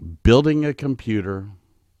 building a computer,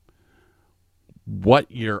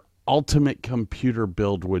 what your ultimate computer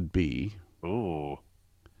build would be. Ooh.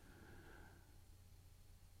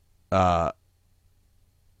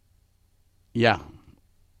 Yeah.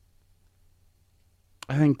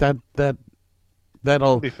 I think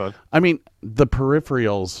that'll Be fun. I mean, the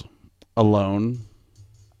peripherals alone,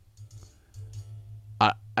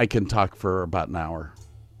 I can talk for about an hour.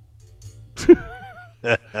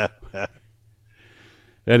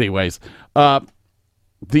 Anyways, I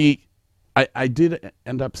did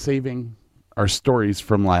end up saving our stories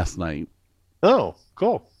from last night. Oh,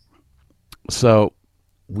 cool. So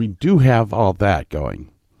we do have all that going.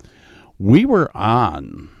 We were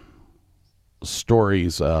on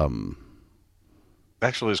stories.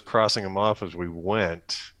 Actually, was crossing them off as we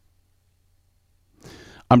went.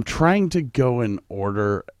 I'm trying to go in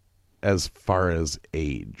order as far as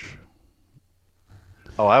age.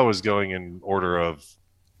 Oh, I was going in order of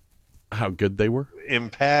How good they were?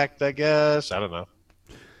 impact, I guess. I don't know.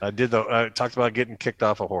 I talked about getting kicked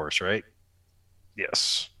off a horse, right?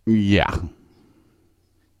 Yes. Yeah.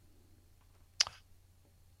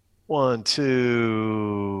 1,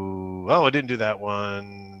 2. Oh, I didn't do that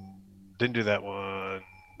one. Didn't do that one.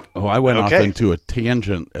 Oh, I went off Okay. into a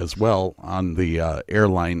tangent as well on the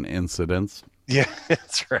airline incidents. Yeah,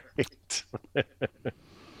 that's right.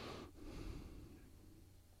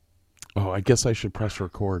 Oh, I guess I should press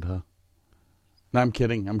record, huh? No, I'm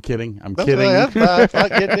kidding. I'm kidding. I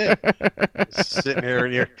thought you did. Sitting here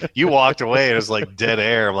and you walked away and it was like dead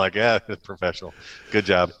air. I'm like, yeah, it's professional. Good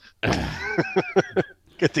job.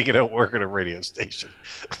 Good thing you don't work at a radio station.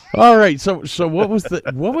 All right. So what was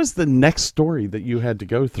the next story that you had to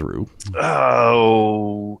go through?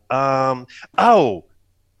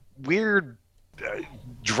 Weird.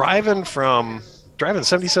 Driving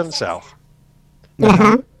 77 South.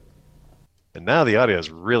 Uh-huh. And now the audio is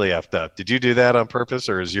really effed up. Did you do that on purpose,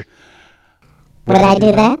 or is your? Would I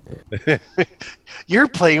do that? You're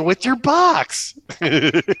playing with your box.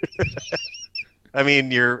 I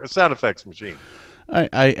mean, your sound effects machine.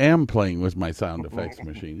 I am playing with my sound effects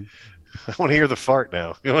machine. I want to hear the fart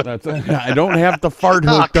now. I don't have the fart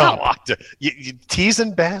Oh, hooked come up. on. You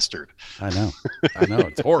teasing bastard. I know.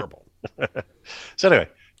 It's horrible. So anyway,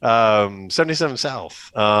 77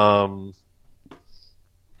 South.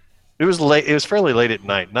 It was late. It was fairly late at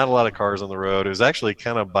night. Not a lot of cars on the road. It was actually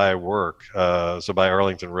kind of by work, so by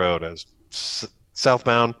Arlington Road. I was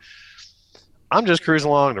southbound. I'm just cruising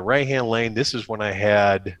along the right-hand lane. This is when I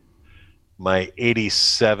had my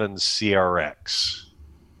 87 CRX.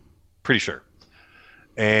 Pretty sure.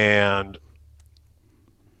 And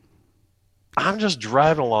I'm just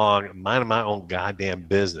driving along, minding my own goddamn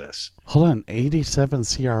business. Hold on, 87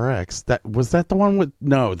 CRX. That the one with?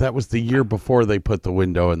 No, that was the year before they put the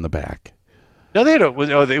window in the back. No, it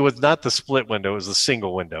was not the split window. It was the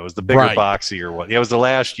single window. It was the bigger Right. boxier one. Yeah, it was the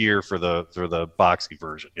last year for the boxy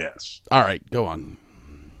version. Yes. All right, go on.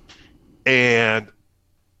 And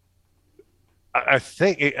I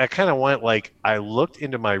think I kind of went like, I looked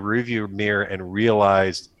into my rearview mirror and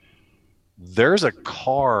realized there's a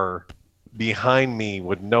car behind me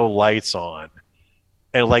with no lights on,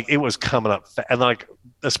 and like it was coming up and like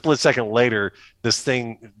a split second later this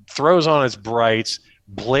thing throws on its brights,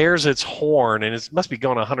 blares its horn, and it must be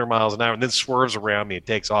going 100 miles an hour, and then swerves around me and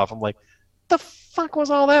takes off. I'm like, the fuck was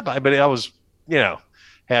all that by? But I was,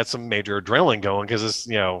 had some major adrenaline going because it's,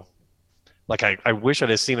 like I wish I'd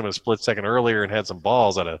have seen him a split second earlier and had some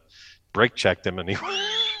balls. I'd have brake checked him, and he,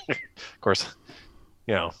 of course,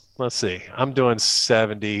 let's see. I'm doing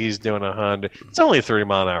 70. He's doing 100. It's only a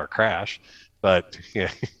 30-mile-an-hour crash, but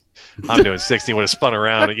yeah, I'm doing 60. Would have spun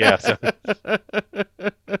around. Yeah. So,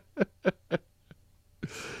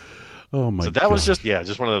 Oh my! So that was just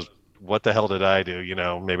one of those. What the hell did I do?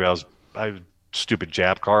 Maybe I stupid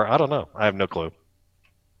Jap car. I don't know. I have no clue.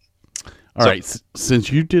 All right.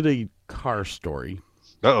 Since you did a car story,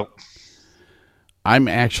 I'm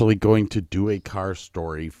actually going to do a car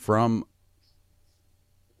story from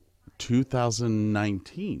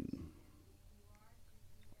 2019.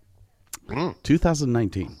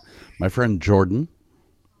 2019. My friend Jordan,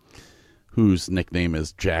 whose nickname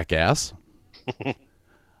is Jackass,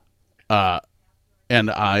 and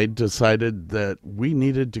I decided that we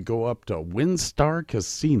needed to go up to WinStar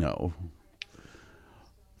Casino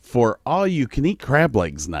for all-you-can-eat crab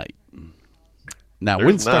legs night. Now,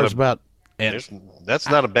 WinStar's that's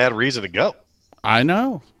not a bad reason to go. I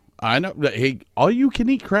know. Hey,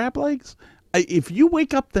 all-you-can-eat crab legs? If you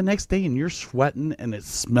wake up the next day and you're sweating and it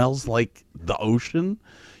smells like the ocean,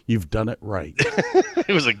 you've done it right.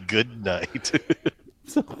 It was a good night.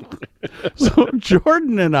 So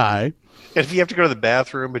Jordan and I... And if you have to go to the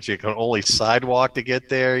bathroom, but you can only sidewalk to get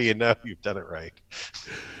there, you've done it right.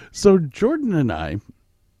 So Jordan and I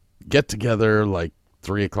get together like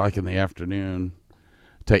 3 o'clock in the afternoon.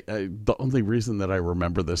 The only reason that I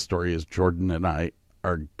remember this story is Jordan and I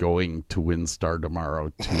are going to WinStar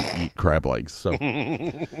tomorrow to eat crab legs. So,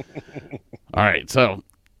 all right. So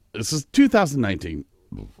this is 2019.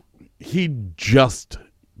 He just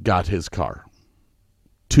got his car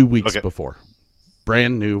 2 weeks before.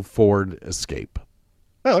 Brand new Ford Escape.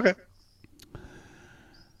 Oh, okay.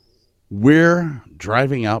 We're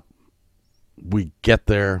driving up. We get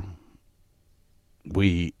there.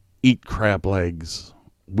 We eat crab legs.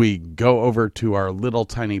 We go over to our little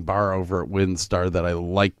tiny bar over at WinStar that I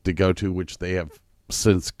like to go to, which they have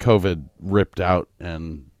since COVID ripped out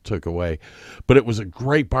and took away. But it was a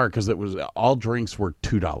great bar because all drinks were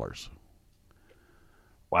 $2.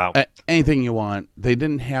 Wow. Anything you want. They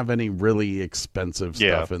didn't have any really expensive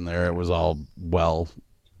stuff in there. It was all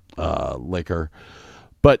liquor.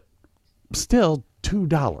 But still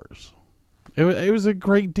 $2. It was a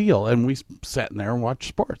great deal. And we sat in there and watched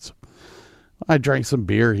sports. I drank some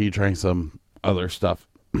beer. He drank some other stuff.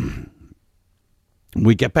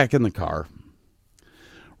 We get back in the car.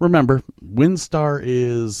 Remember, WinStar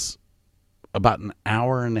is about an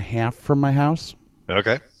hour and a half from my house.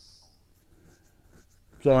 Okay.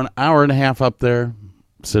 So an hour and a half up there,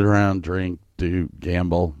 sit around, drink,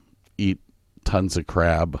 gamble, eat tons of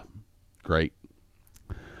crab. Great.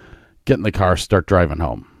 Get in the car, start driving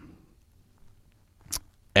home.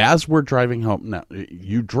 As we're driving home, now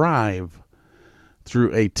you drive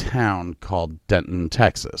through a town called Denton,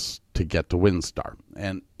 Texas to get to WinStar.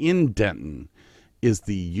 And in Denton is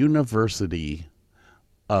the University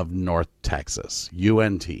of North Texas,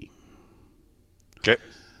 UNT. Okay.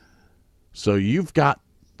 So you've got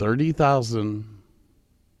 30,000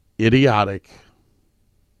 idiotic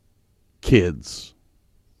kids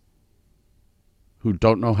who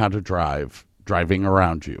don't know how to drive driving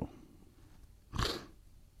around you.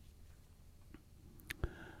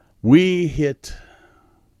 We hit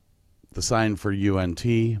the sign for UNT.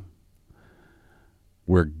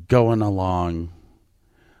 We're going along.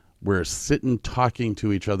 We're sitting talking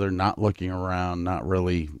to each other, not looking around, not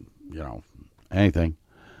really, anything.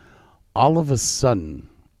 All of a sudden,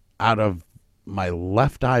 out of my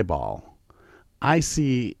left eyeball, I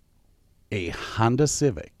see a Honda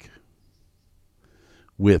Civic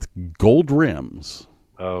with gold rims.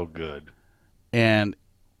 Oh, good. And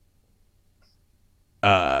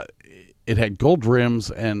it had gold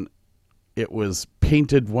rims, and it was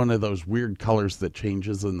painted one of those weird colors that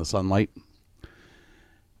changes in the sunlight.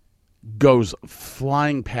 Goes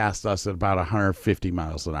flying past us at about 150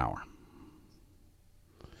 miles an hour.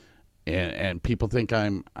 And people think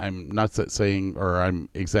I'm nuts at saying, or I'm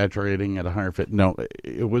exaggerating at 150. No,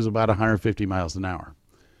 it was about 150 miles an hour.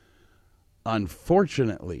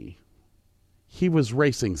 Unfortunately, he was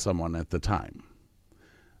racing someone at the time.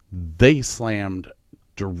 They slammed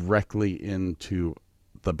directly into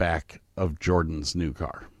the back of Jordan's new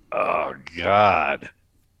car. Oh, God.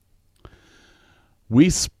 We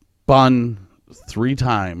spun 3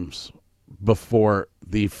 times before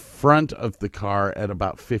the front of the car at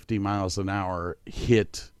about 50 miles an hour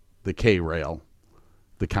hit the K-rail,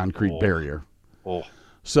 the concrete barrier. Oh.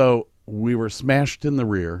 So we were smashed in the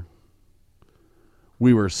rear.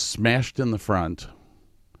 We were smashed in the front.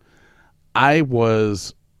 I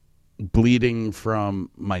was bleeding from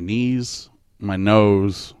my knees, my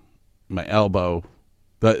nose, my elbow.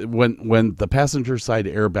 When the passenger side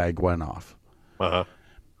airbag went off,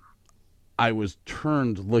 I was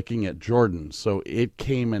turned looking at Jordan, so it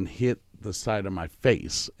came and hit the side of my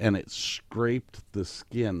face, and it scraped the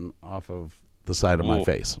skin off of the side of my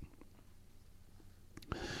face.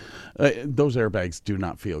 Those airbags do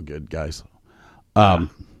not feel good, guys.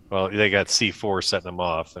 Well, they got C4 setting them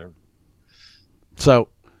off. So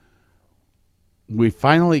we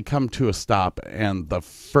finally come to a stop, and the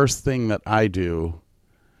first thing that I do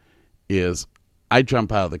is I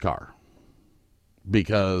jump out of the car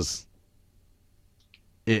because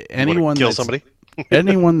anyone kill somebody.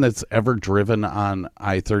 anyone that's ever driven on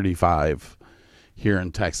I-35 here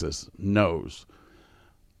in Texas knows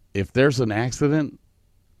if there's an accident,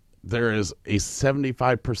 there is a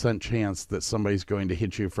 75% chance that somebody's going to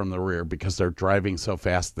hit you from the rear because they're driving so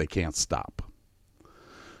fast they can't stop.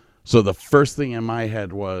 So the first thing in my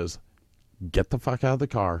head was, get the fuck out of the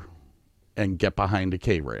car and get behind a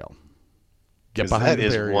K-rail. Get behind the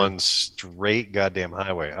barrier. That is one straight goddamn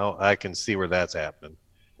highway. Oh, I can see where that's happening.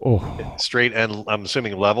 Oh, straight, and I'm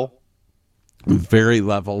assuming level. Very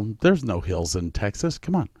level. There's no hills in Texas.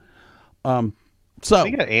 Come on. So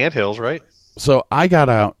you got anthills, right? So I got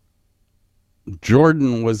out.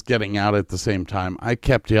 Jordan was getting out at the same time. I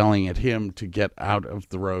kept yelling at him to get out of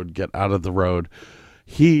the road, get out of the road.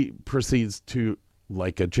 He proceeds to,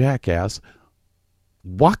 like a jackass,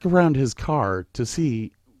 walk around his car to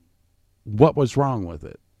see what was wrong with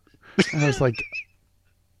it. And I was like,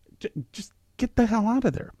 just get the hell out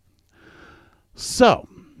of there. So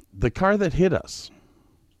the car that hit us,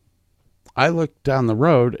 I looked down the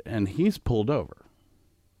road and he's pulled over.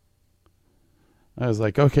 I was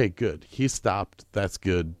like, okay, good. He stopped. That's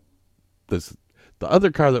good. The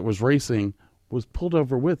other car that was racing was pulled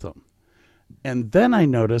over with him. And then I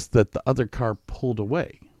noticed that the other car pulled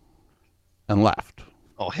away and left.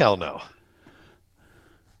 Oh, hell no.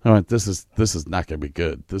 I went, this is not going to be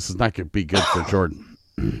good. This is not going to be good for Jordan.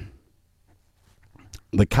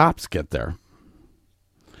 The cops get there.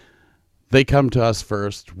 They come to us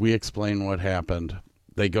first. We explain what happened.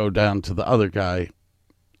 They go down to the other guy.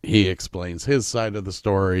 He explains his side of the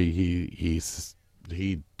story. He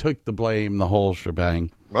took the blame, the whole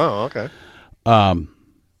shebang. Oh, okay.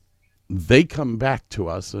 They come back to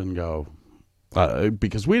us and go,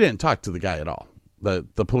 because we didn't talk to the guy at all.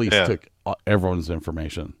 The police took everyone's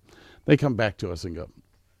information. They come back to us and go,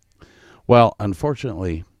 well,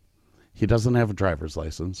 unfortunately, he doesn't have a driver's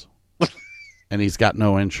license and he's got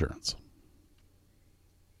no insurance.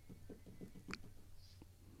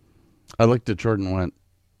 I looked at Jordan and went,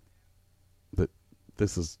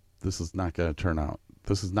 this is not going to turn out.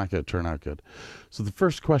 This is not going to turn out good. So the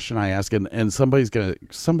first question I asked, and somebody's gonna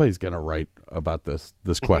write about this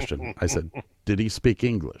question. I said, did he speak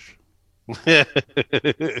English?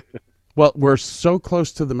 Well, we're so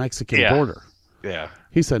close to the Mexican border. Yeah.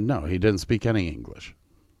 He said, no, he didn't speak any English.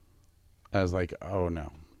 I was like, oh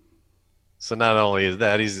no. So not only is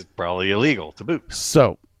that, he's probably illegal to boot.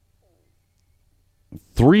 So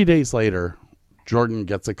 3 days later, Jordan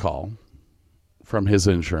gets a call from his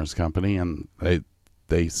insurance company, and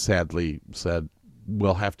they sadly said,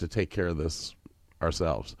 we'll have to take care of this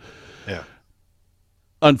ourselves. Yeah.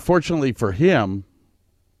 Unfortunately for him,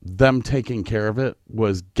 them taking care of it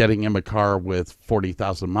was getting him a car with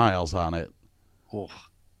 40,000 miles on it. Oh.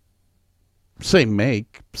 Same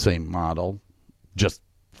make, same model, just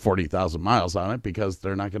 40,000 miles on it because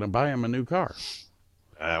they're not going to buy him a new car.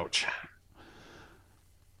 Ouch.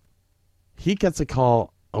 He gets a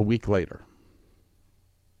call a week later.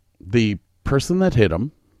 The person that hit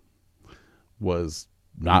him was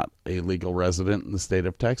not a legal resident in the state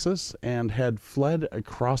of Texas and had fled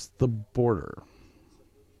across the border.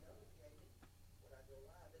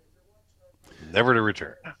 Never to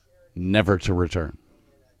return. Never to return.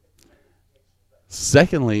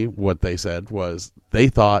 Secondly, what they said was they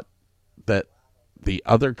thought that the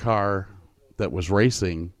other car that was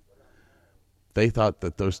racing, they thought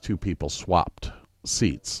that those two people swapped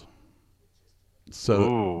seats.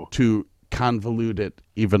 So to convolute it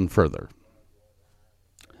even further.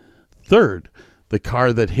 Third, the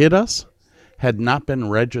car that hit us had not been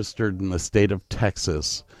registered in the state of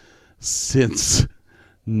Texas since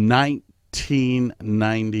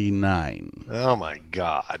 1999. Oh my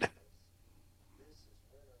God.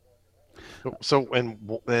 So and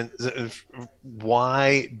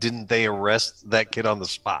why didn't they arrest that kid on the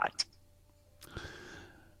spot?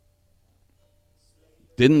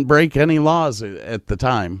 Didn't break any laws at the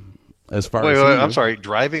time, as far as I'm sorry,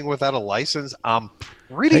 driving without a license. I'm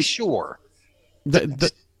pretty sure.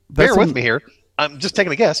 That's bear with me here. I'm just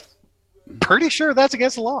taking a guess. Pretty sure that's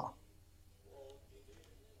against the law.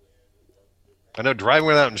 I know driving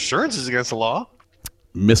without insurance is against the law.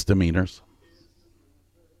 Misdemeanors.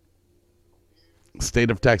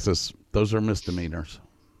 State of Texas, those are misdemeanors.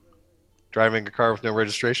 Driving a car with no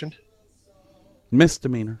registration?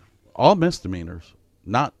 Misdemeanor. All misdemeanors.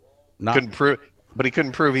 Not Couldn't prove, but he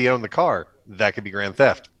couldn't prove he owned the car. That could be grand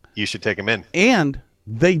theft. You should take him in. And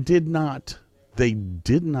they did not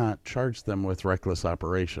charge them with reckless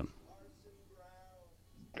operation.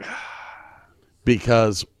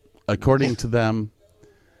 Because according to them,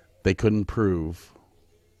 they couldn't prove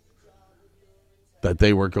that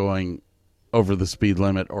they were going over the speed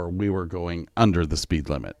limit or we were going under the speed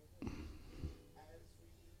limit.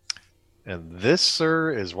 And this,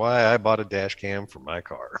 sir, is why I bought a dash cam for my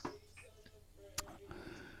car.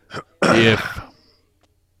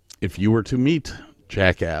 If you were to meet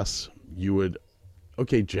Jackass, you would.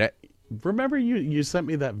 Okay, Jack. Remember you sent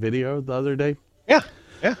me that video the other day? Yeah.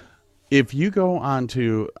 If you go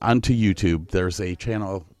onto YouTube, there's a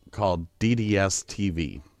channel called DDS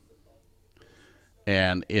TV,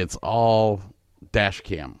 and it's all dash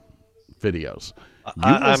cam videos.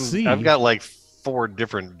 I've got like 4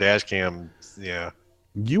 different dash cams. Yeah.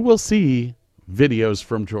 You will see videos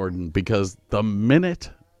from Jordan because the minute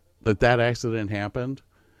that accident happened,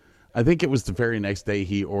 I think it was the very next day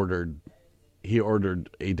he ordered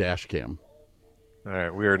a dash cam. All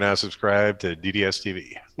right, we are now subscribed to DDS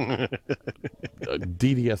TV.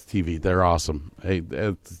 DDS TV, they're awesome. Hey,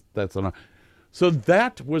 that's enough. So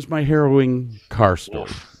that was my harrowing car story.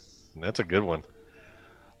 Oof, that's a good one.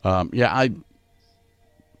 Yeah,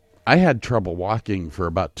 I had trouble walking for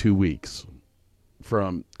about 2 weeks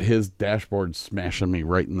from his dashboard smashing me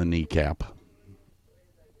right in the kneecap.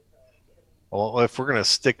 Well, if we're going to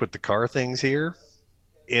stick with the car things here,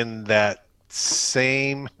 in that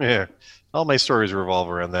same... Yeah, all my stories revolve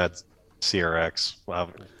around that CRX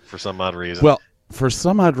for some odd reason. Well, for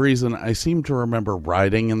some odd reason, I seem to remember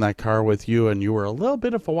riding in that car with you, and you were a little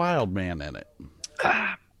bit of a wild man in it.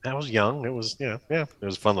 I was young. It was, yeah, it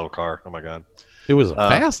was a fun little car. Oh, my God. It was a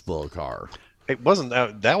fast little car. It wasn't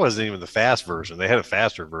that wasn't even the fast version. They had a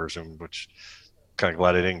faster version, which kind of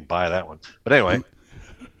glad I didn't buy that one. But anyway,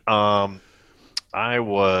 I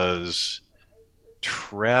was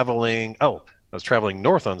traveling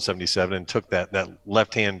north on 77 and took that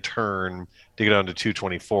left-hand turn to get onto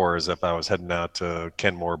 224 as if I was heading out to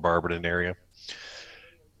Kenmore, Barberton area.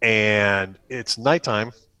 And it's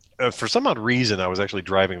nighttime. For some odd reason, I was actually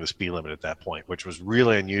driving the speed limit at that point, which was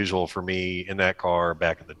really unusual for me in that car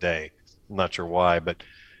back in the day. I'm not sure why, but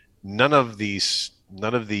none of the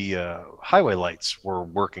highway lights were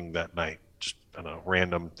working that night. Just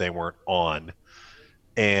random, they weren't on.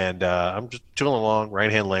 And I'm just tooling along,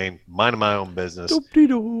 right-hand lane, minding my own business.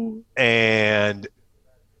 Doop-dee-doo. And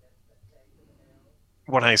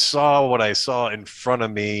when I saw what I saw in front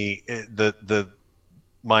of me,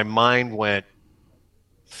 my mind went,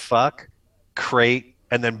 fuck, crate,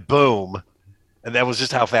 and then boom. And that was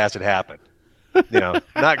just how fast it happened.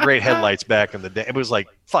 Not great headlights back in the day. It was like,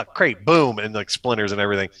 fuck, crate, boom, and like splinters and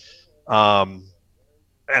everything.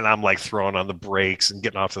 And I'm like throwing on the brakes and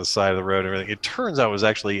getting off to the side of the road and everything. It turns out it was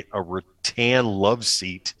actually a rattan love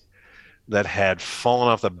seat that had fallen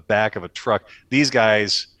off the back of a truck. These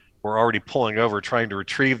guys were already pulling over, trying to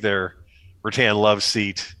retrieve their rattan love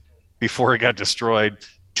seat before it got destroyed.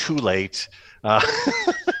 Too late.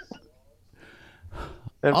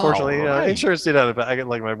 Unfortunately, right. Insurance did out. I got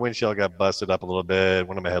my windshield got busted up a little bit.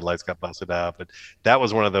 One of my headlights got busted out, but that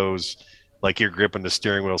was one of those, like, you're gripping the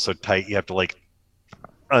steering wheel so tight you have to like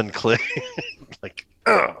unclip. Like,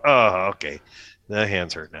 okay, the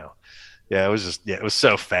hands hurt now. Yeah, it was it was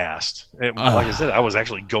so fast. Like I said, I was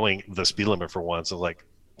actually going the speed limit for once. I was like,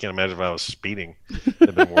 can't imagine if I was speeding.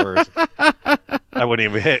 It'd been worse. I wouldn't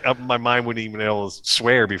even hit. My mind wouldn't even be able to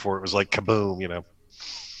swear before it was like kaboom,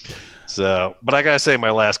 So, but I gotta say,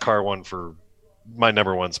 my last car one for my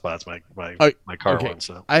number one spot's my car one.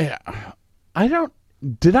 So I don't.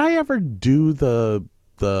 Did I ever do the?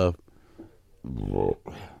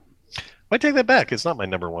 I take that back. It's not my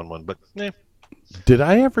number one, but Did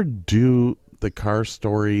I ever do the car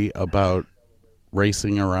story about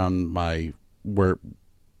racing around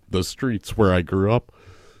the streets where I grew up?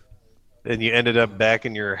 And you ended up back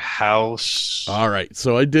in your house. All right,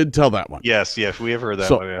 so I did tell that one. Yes, we have heard that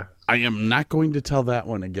So, one. Yeah. I am not going to tell that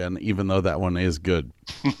one again, even though that one is good.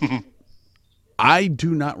 I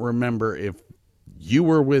do not remember if you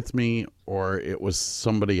were with me or it was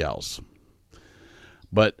somebody else.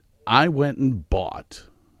 But I went and bought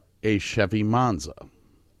a Chevy Monza.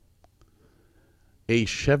 A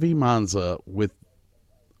Chevy Monza with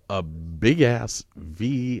a big-ass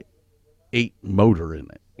V8 V8 motor in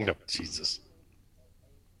it. No, Jesus.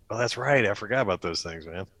 Oh, that's right. I forgot about those things,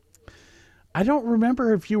 man. I don't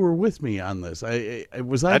remember if you were with me on this. It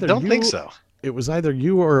was I either don't you, think so. It was either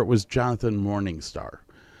you or it was Jonathan Morningstar.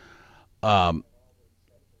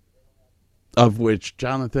 Of which,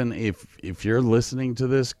 Jonathan, if you're listening to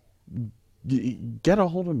this, get a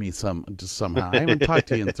hold of me somehow. I haven't talked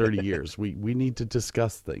to you in 30 years. We need to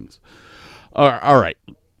discuss things. All right.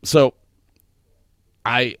 So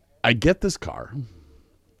I get this car,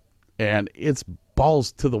 and it's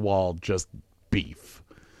balls to the wall, just beef.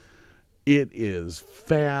 It is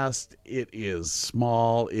fast. It is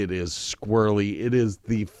small. It is squirrely. It is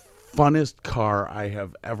the funnest car I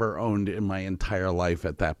have ever owned in my entire life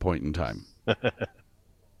at that point in time.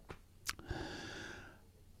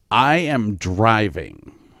 I am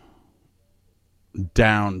driving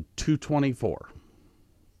down 224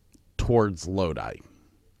 towards Lodi.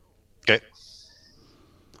 Okay.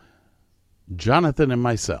 Jonathan and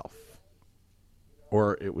myself,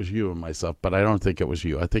 or it was you and myself, but I don't think it was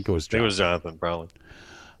you. I think it was Jonathan. It was Jonathan, probably.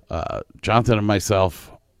 Jonathan and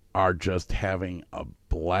myself are just having a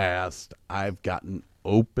blast. I've got an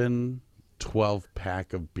open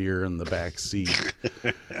 12-pack of beer in the back seat.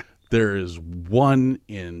 There is one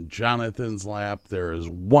in Jonathan's lap. There is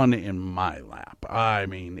one in my lap. I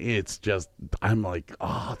mean, it's just, I'm like,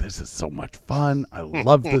 oh, this is so much fun. I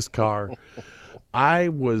love this car. I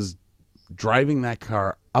was driving that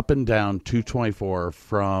car up and down 224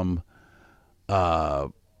 from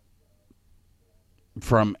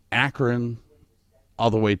Akron all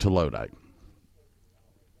the way to Lodi.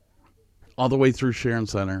 All the way through Sharon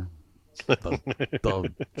Center,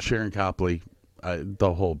 the Sharon Copley,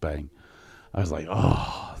 the whole bang. I was like,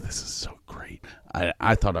 oh, this is so great.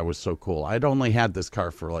 I thought I was so cool. I'd only had this car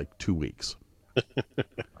for like 2 weeks.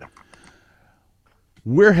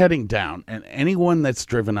 We're heading down, and anyone that's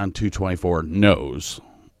driven on 224 knows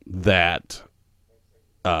that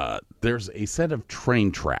there's a set of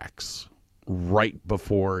train tracks right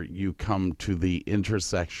before you come to the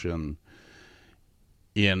intersection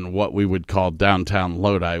in what we would call downtown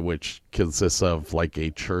Lodi, which consists of like a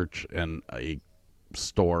church and a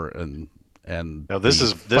store and now this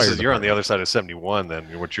is you're on the other side of 71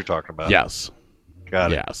 then, what you're talking about. Yes.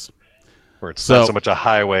 Got it. Yes. Where it's not so much a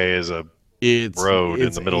highway as a road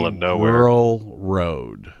in the middle of nowhere. Rural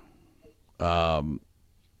road.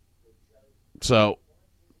 So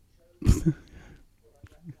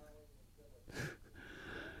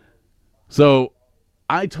so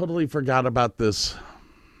I totally forgot about this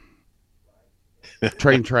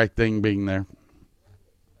train track thing being there.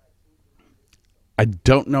 I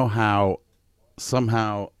don't know how.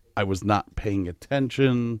 Somehow I was not paying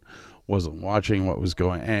attention, wasn't watching what was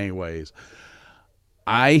going. Anyways,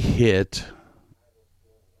 I hit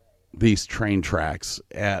these train tracks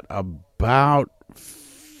at about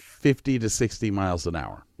 50 to 60 miles an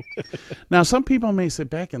hour. Now, some people may sit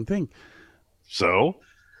back and think, so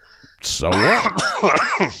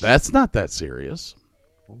what? That's not that serious.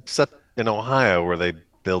 Except in Ohio, where they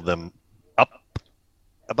build them up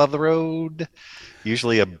above the road.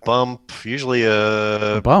 Usually a bump.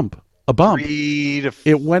 A bump. 3 to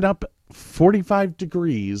It went up 45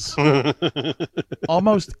 degrees,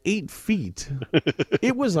 almost 8 feet.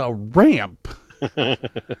 It was a ramp.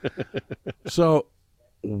 So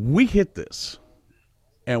we hit this,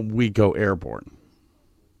 and we go airborne.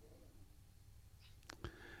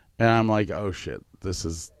 And I'm like, oh shit, this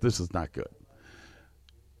is not good.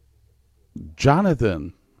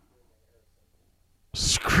 Jonathan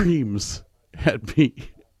screams at me,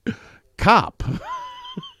 cop.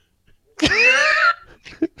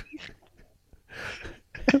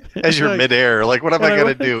 As you're midair, like, what am I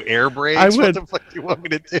going to do? Air brakes? What the fuck do you want me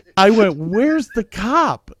to do? I went, where's the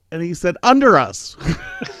cop? And he said, under us.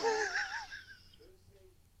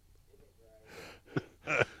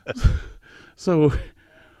 So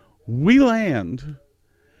we land,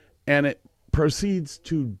 and it proceeds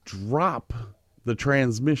to drop the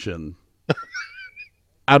transmission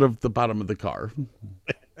out of the bottom of the car.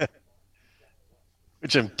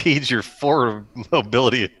 Which impedes your forward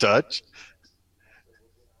mobility a touch.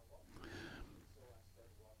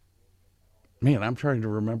 Man, I'm trying to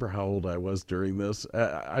remember how old I was during this.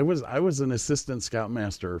 I was an assistant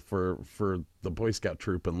scoutmaster for the Boy Scout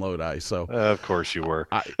troop in Lodi. So of course you were.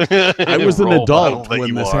 I was an adult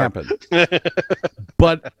when this happened.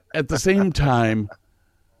 But at the same time,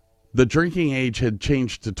 the drinking age had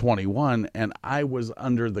changed to 21, and I was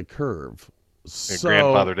under the curve. So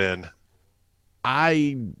grandfathered in.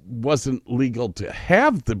 I wasn't legal to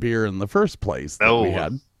have the beer in the first place that we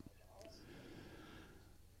had.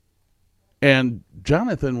 And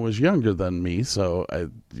Jonathan was younger than me, so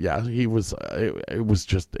he was. It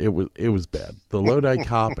was bad. The Lodi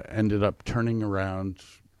cop ended up turning around,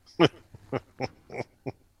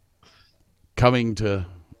 coming to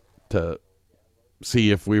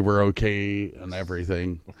see if we were okay and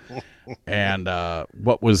everything. And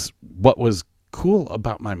what was cool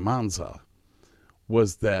about my Monza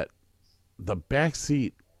was that the back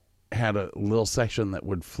seat had a little section that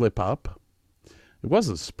would flip up. It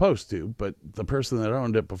wasn't supposed to, but the person that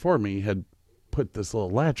owned it before me had put this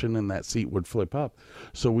little latch in and that seat would flip up.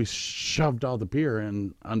 So we shoved all the beer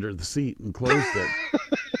in under the seat and closed it.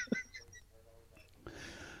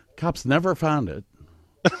 Cops never found it.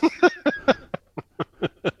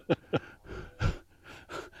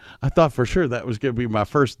 I thought for sure that was going to be my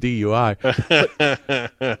first DUI.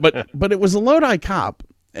 But it was a Lodi cop.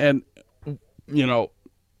 And, you know,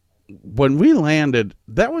 when we landed,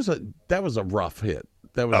 that was a rough hit.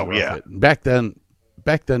 That was a rough hit.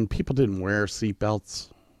 Back then people didn't wear seatbelts.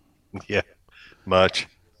 Yeah, much.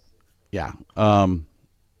 Yeah.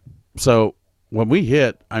 So when we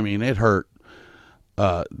hit, I mean, it hurt.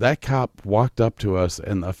 That cop walked up to us,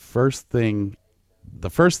 and the first thing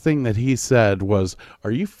that he said was,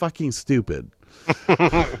 "Are you fucking stupid?"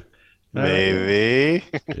 Maybe.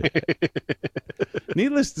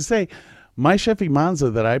 Needless to say, my Chevy Monza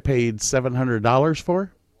that I paid $700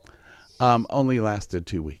 for only lasted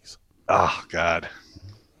 2 weeks. Oh, God.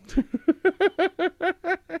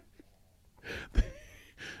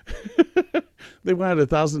 They wanted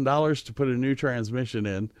 $1,000 to put a new transmission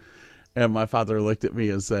in, and my father looked at me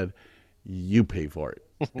and said, "You pay for it."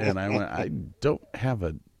 And I went, "I don't have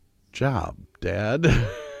a job, Dad."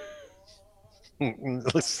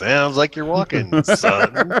 Sounds like you're walking,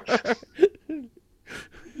 son.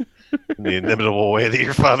 The inimitable way that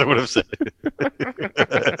your father would have said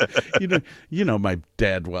it. You know my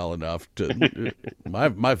dad well enough to.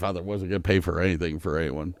 My father wasn't going to pay for anything for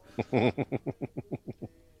anyone.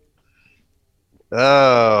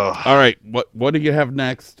 Oh, all right. What do you have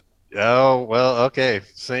next? Oh, well, okay.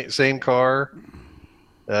 Same car.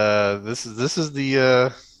 This is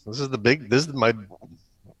my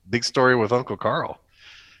big story with Uncle Carl.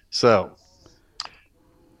 So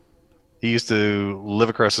he used to live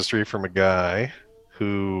across the street from a guy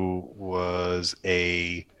who was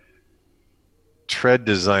a tread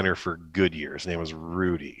designer for Goodyear. His name was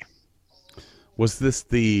Rudy. Was this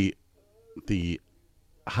the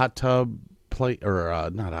hot tub place, or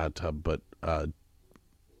not hot tub, but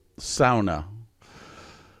sauna?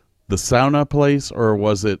 The sauna place, or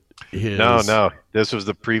was it his? No. This was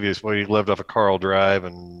the previous one. He lived off of Carl Drive,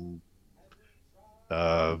 and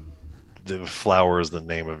the Flower is the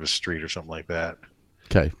name of his street or something like that.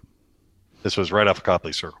 Okay. This was right off of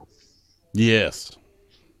Copley Circle. Yes.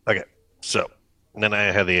 Okay. So then I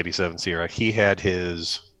had the 87 Sierra. He had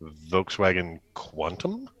his Volkswagen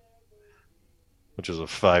Quantum, which is a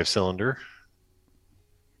 5-cylinder,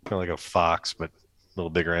 kind of like a Fox, but a little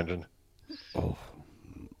bigger engine. Oh.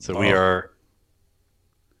 So we were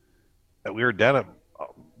down at,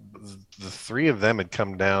 the three of them had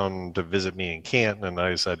come down to visit me in Canton, and I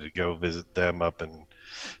decided to go visit them up. And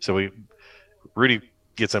so Rudy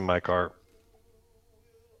gets in my car.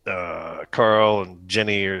 Carl and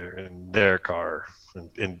Jenny are in their car,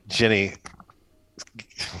 and Jenny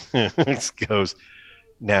goes,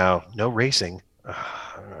 "Now, no racing."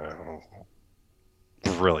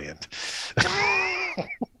 Brilliant.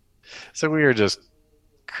 So we were just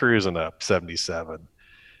cruising up 77.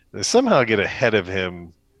 They somehow get ahead of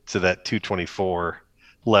him to that 224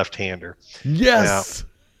 left-hander. Yes.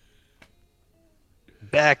 Now,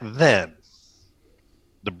 back then,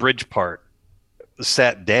 the bridge part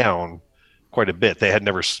sat down quite a bit. They had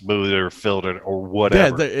never smoothed it or filled it or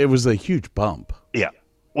whatever. Yeah, it was a huge bump. Yeah.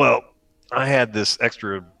 Well, I had this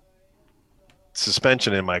extra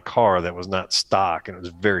suspension in my car that was not stock, and it was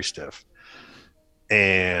very stiff.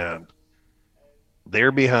 And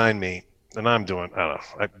they're behind me, and I'm doing, I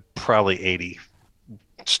don't know, probably 80,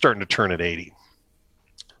 starting to turn at 80.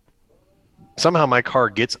 Somehow my car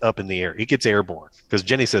gets up in the air. It gets airborne because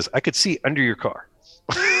Jenny says, "I could see under your car."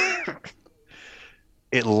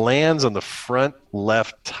 It lands on the front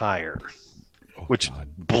left tire, which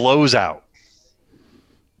blows out,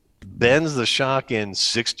 bends the shock in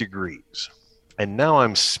 6 degrees. And now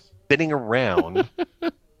I'm spinning around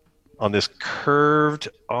on this curved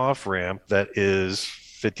off ramp that is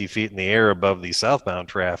 50 feet in the air above the southbound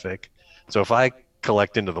traffic. So if I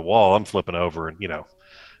collect into the wall, I'm flipping over, and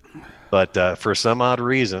but for some odd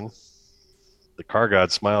reason, the car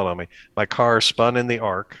god smiled on me. My car spun in the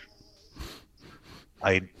arc.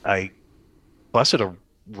 I busted a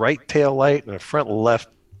right tail light and a front left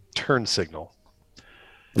turn signal.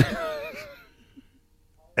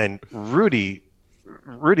 And Rudy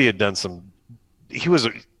had done some. He was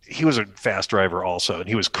a fast driver also, and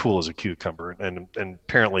he was cool as a cucumber. And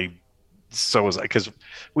apparently, so was I, because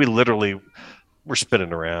we literally were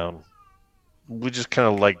spinning around. We just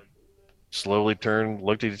kind of like slowly turned,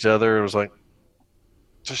 looked at each other. It was like,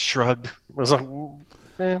 just shrugged. It was like,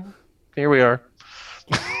 here we are.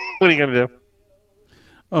 What are you gonna do?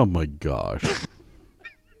 Oh my gosh!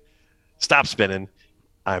 Stop spinning.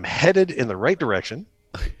 I'm headed in the right direction.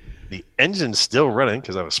 The engine's still running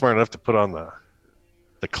because I was smart enough to put on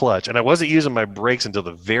the clutch, and I wasn't using my brakes until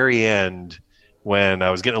the very end when I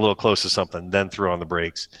was getting a little close to something, then threw on the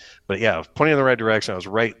brakes. But yeah, I was pointing in the right direction. I was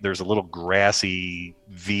right. There's a little grassy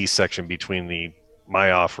V section between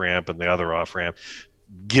my off ramp and the other off ramp.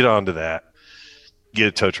 Get onto that. Get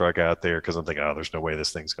a tow truck out there because I'm thinking, oh, there's no way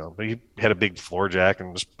this thing's going. But he had a big floor jack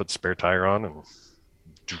and just put the spare tire on and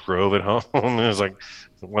drove it home. And it was like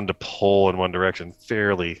wanted to pull in one direction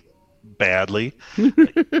fairly badly.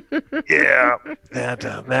 Yeah,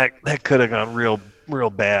 that could have gone real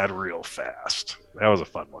bad real fast. That was a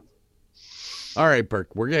fun one. All right,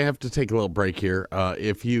 Burke, we're gonna have to take a little break here.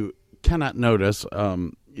 If you cannot notice,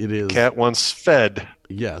 it is Cat once fed.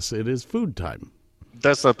 Yes, it is food time.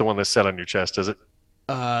 That's not the one that's set on your chest, is it?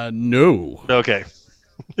 No. Okay.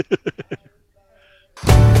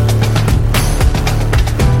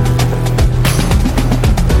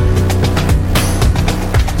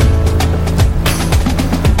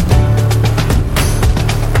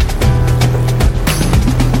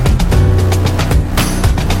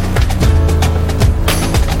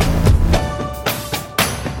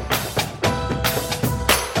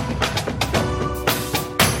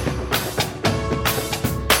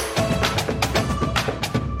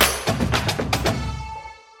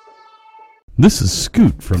 This is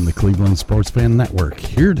Scoot from the Cleveland Sports Fan Network,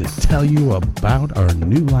 here to tell you about our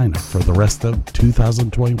new lineup for the rest of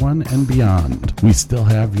 2021 and beyond. We still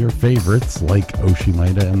have your favorites like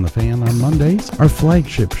Oshimida and the Fan on Mondays, our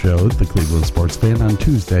flagship show, the Cleveland Sports Fan, on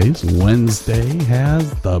Tuesdays. Wednesday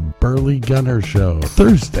has the Burley Gunner Show.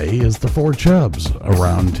 Thursday is the Four Chubs, a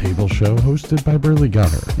roundtable show hosted by Burley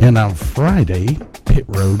Gunner. And on Friday, Pit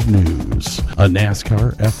Road News, a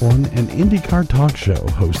NASCAR, F1, and IndyCar talk show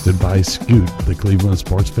hosted by Scoot, the Cleveland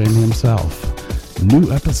sports fan himself.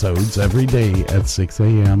 New episodes every day at 6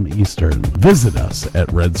 a.m. Eastern. Visit us at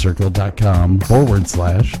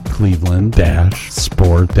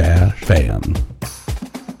redcircle.com/Cleveland-sport-fan.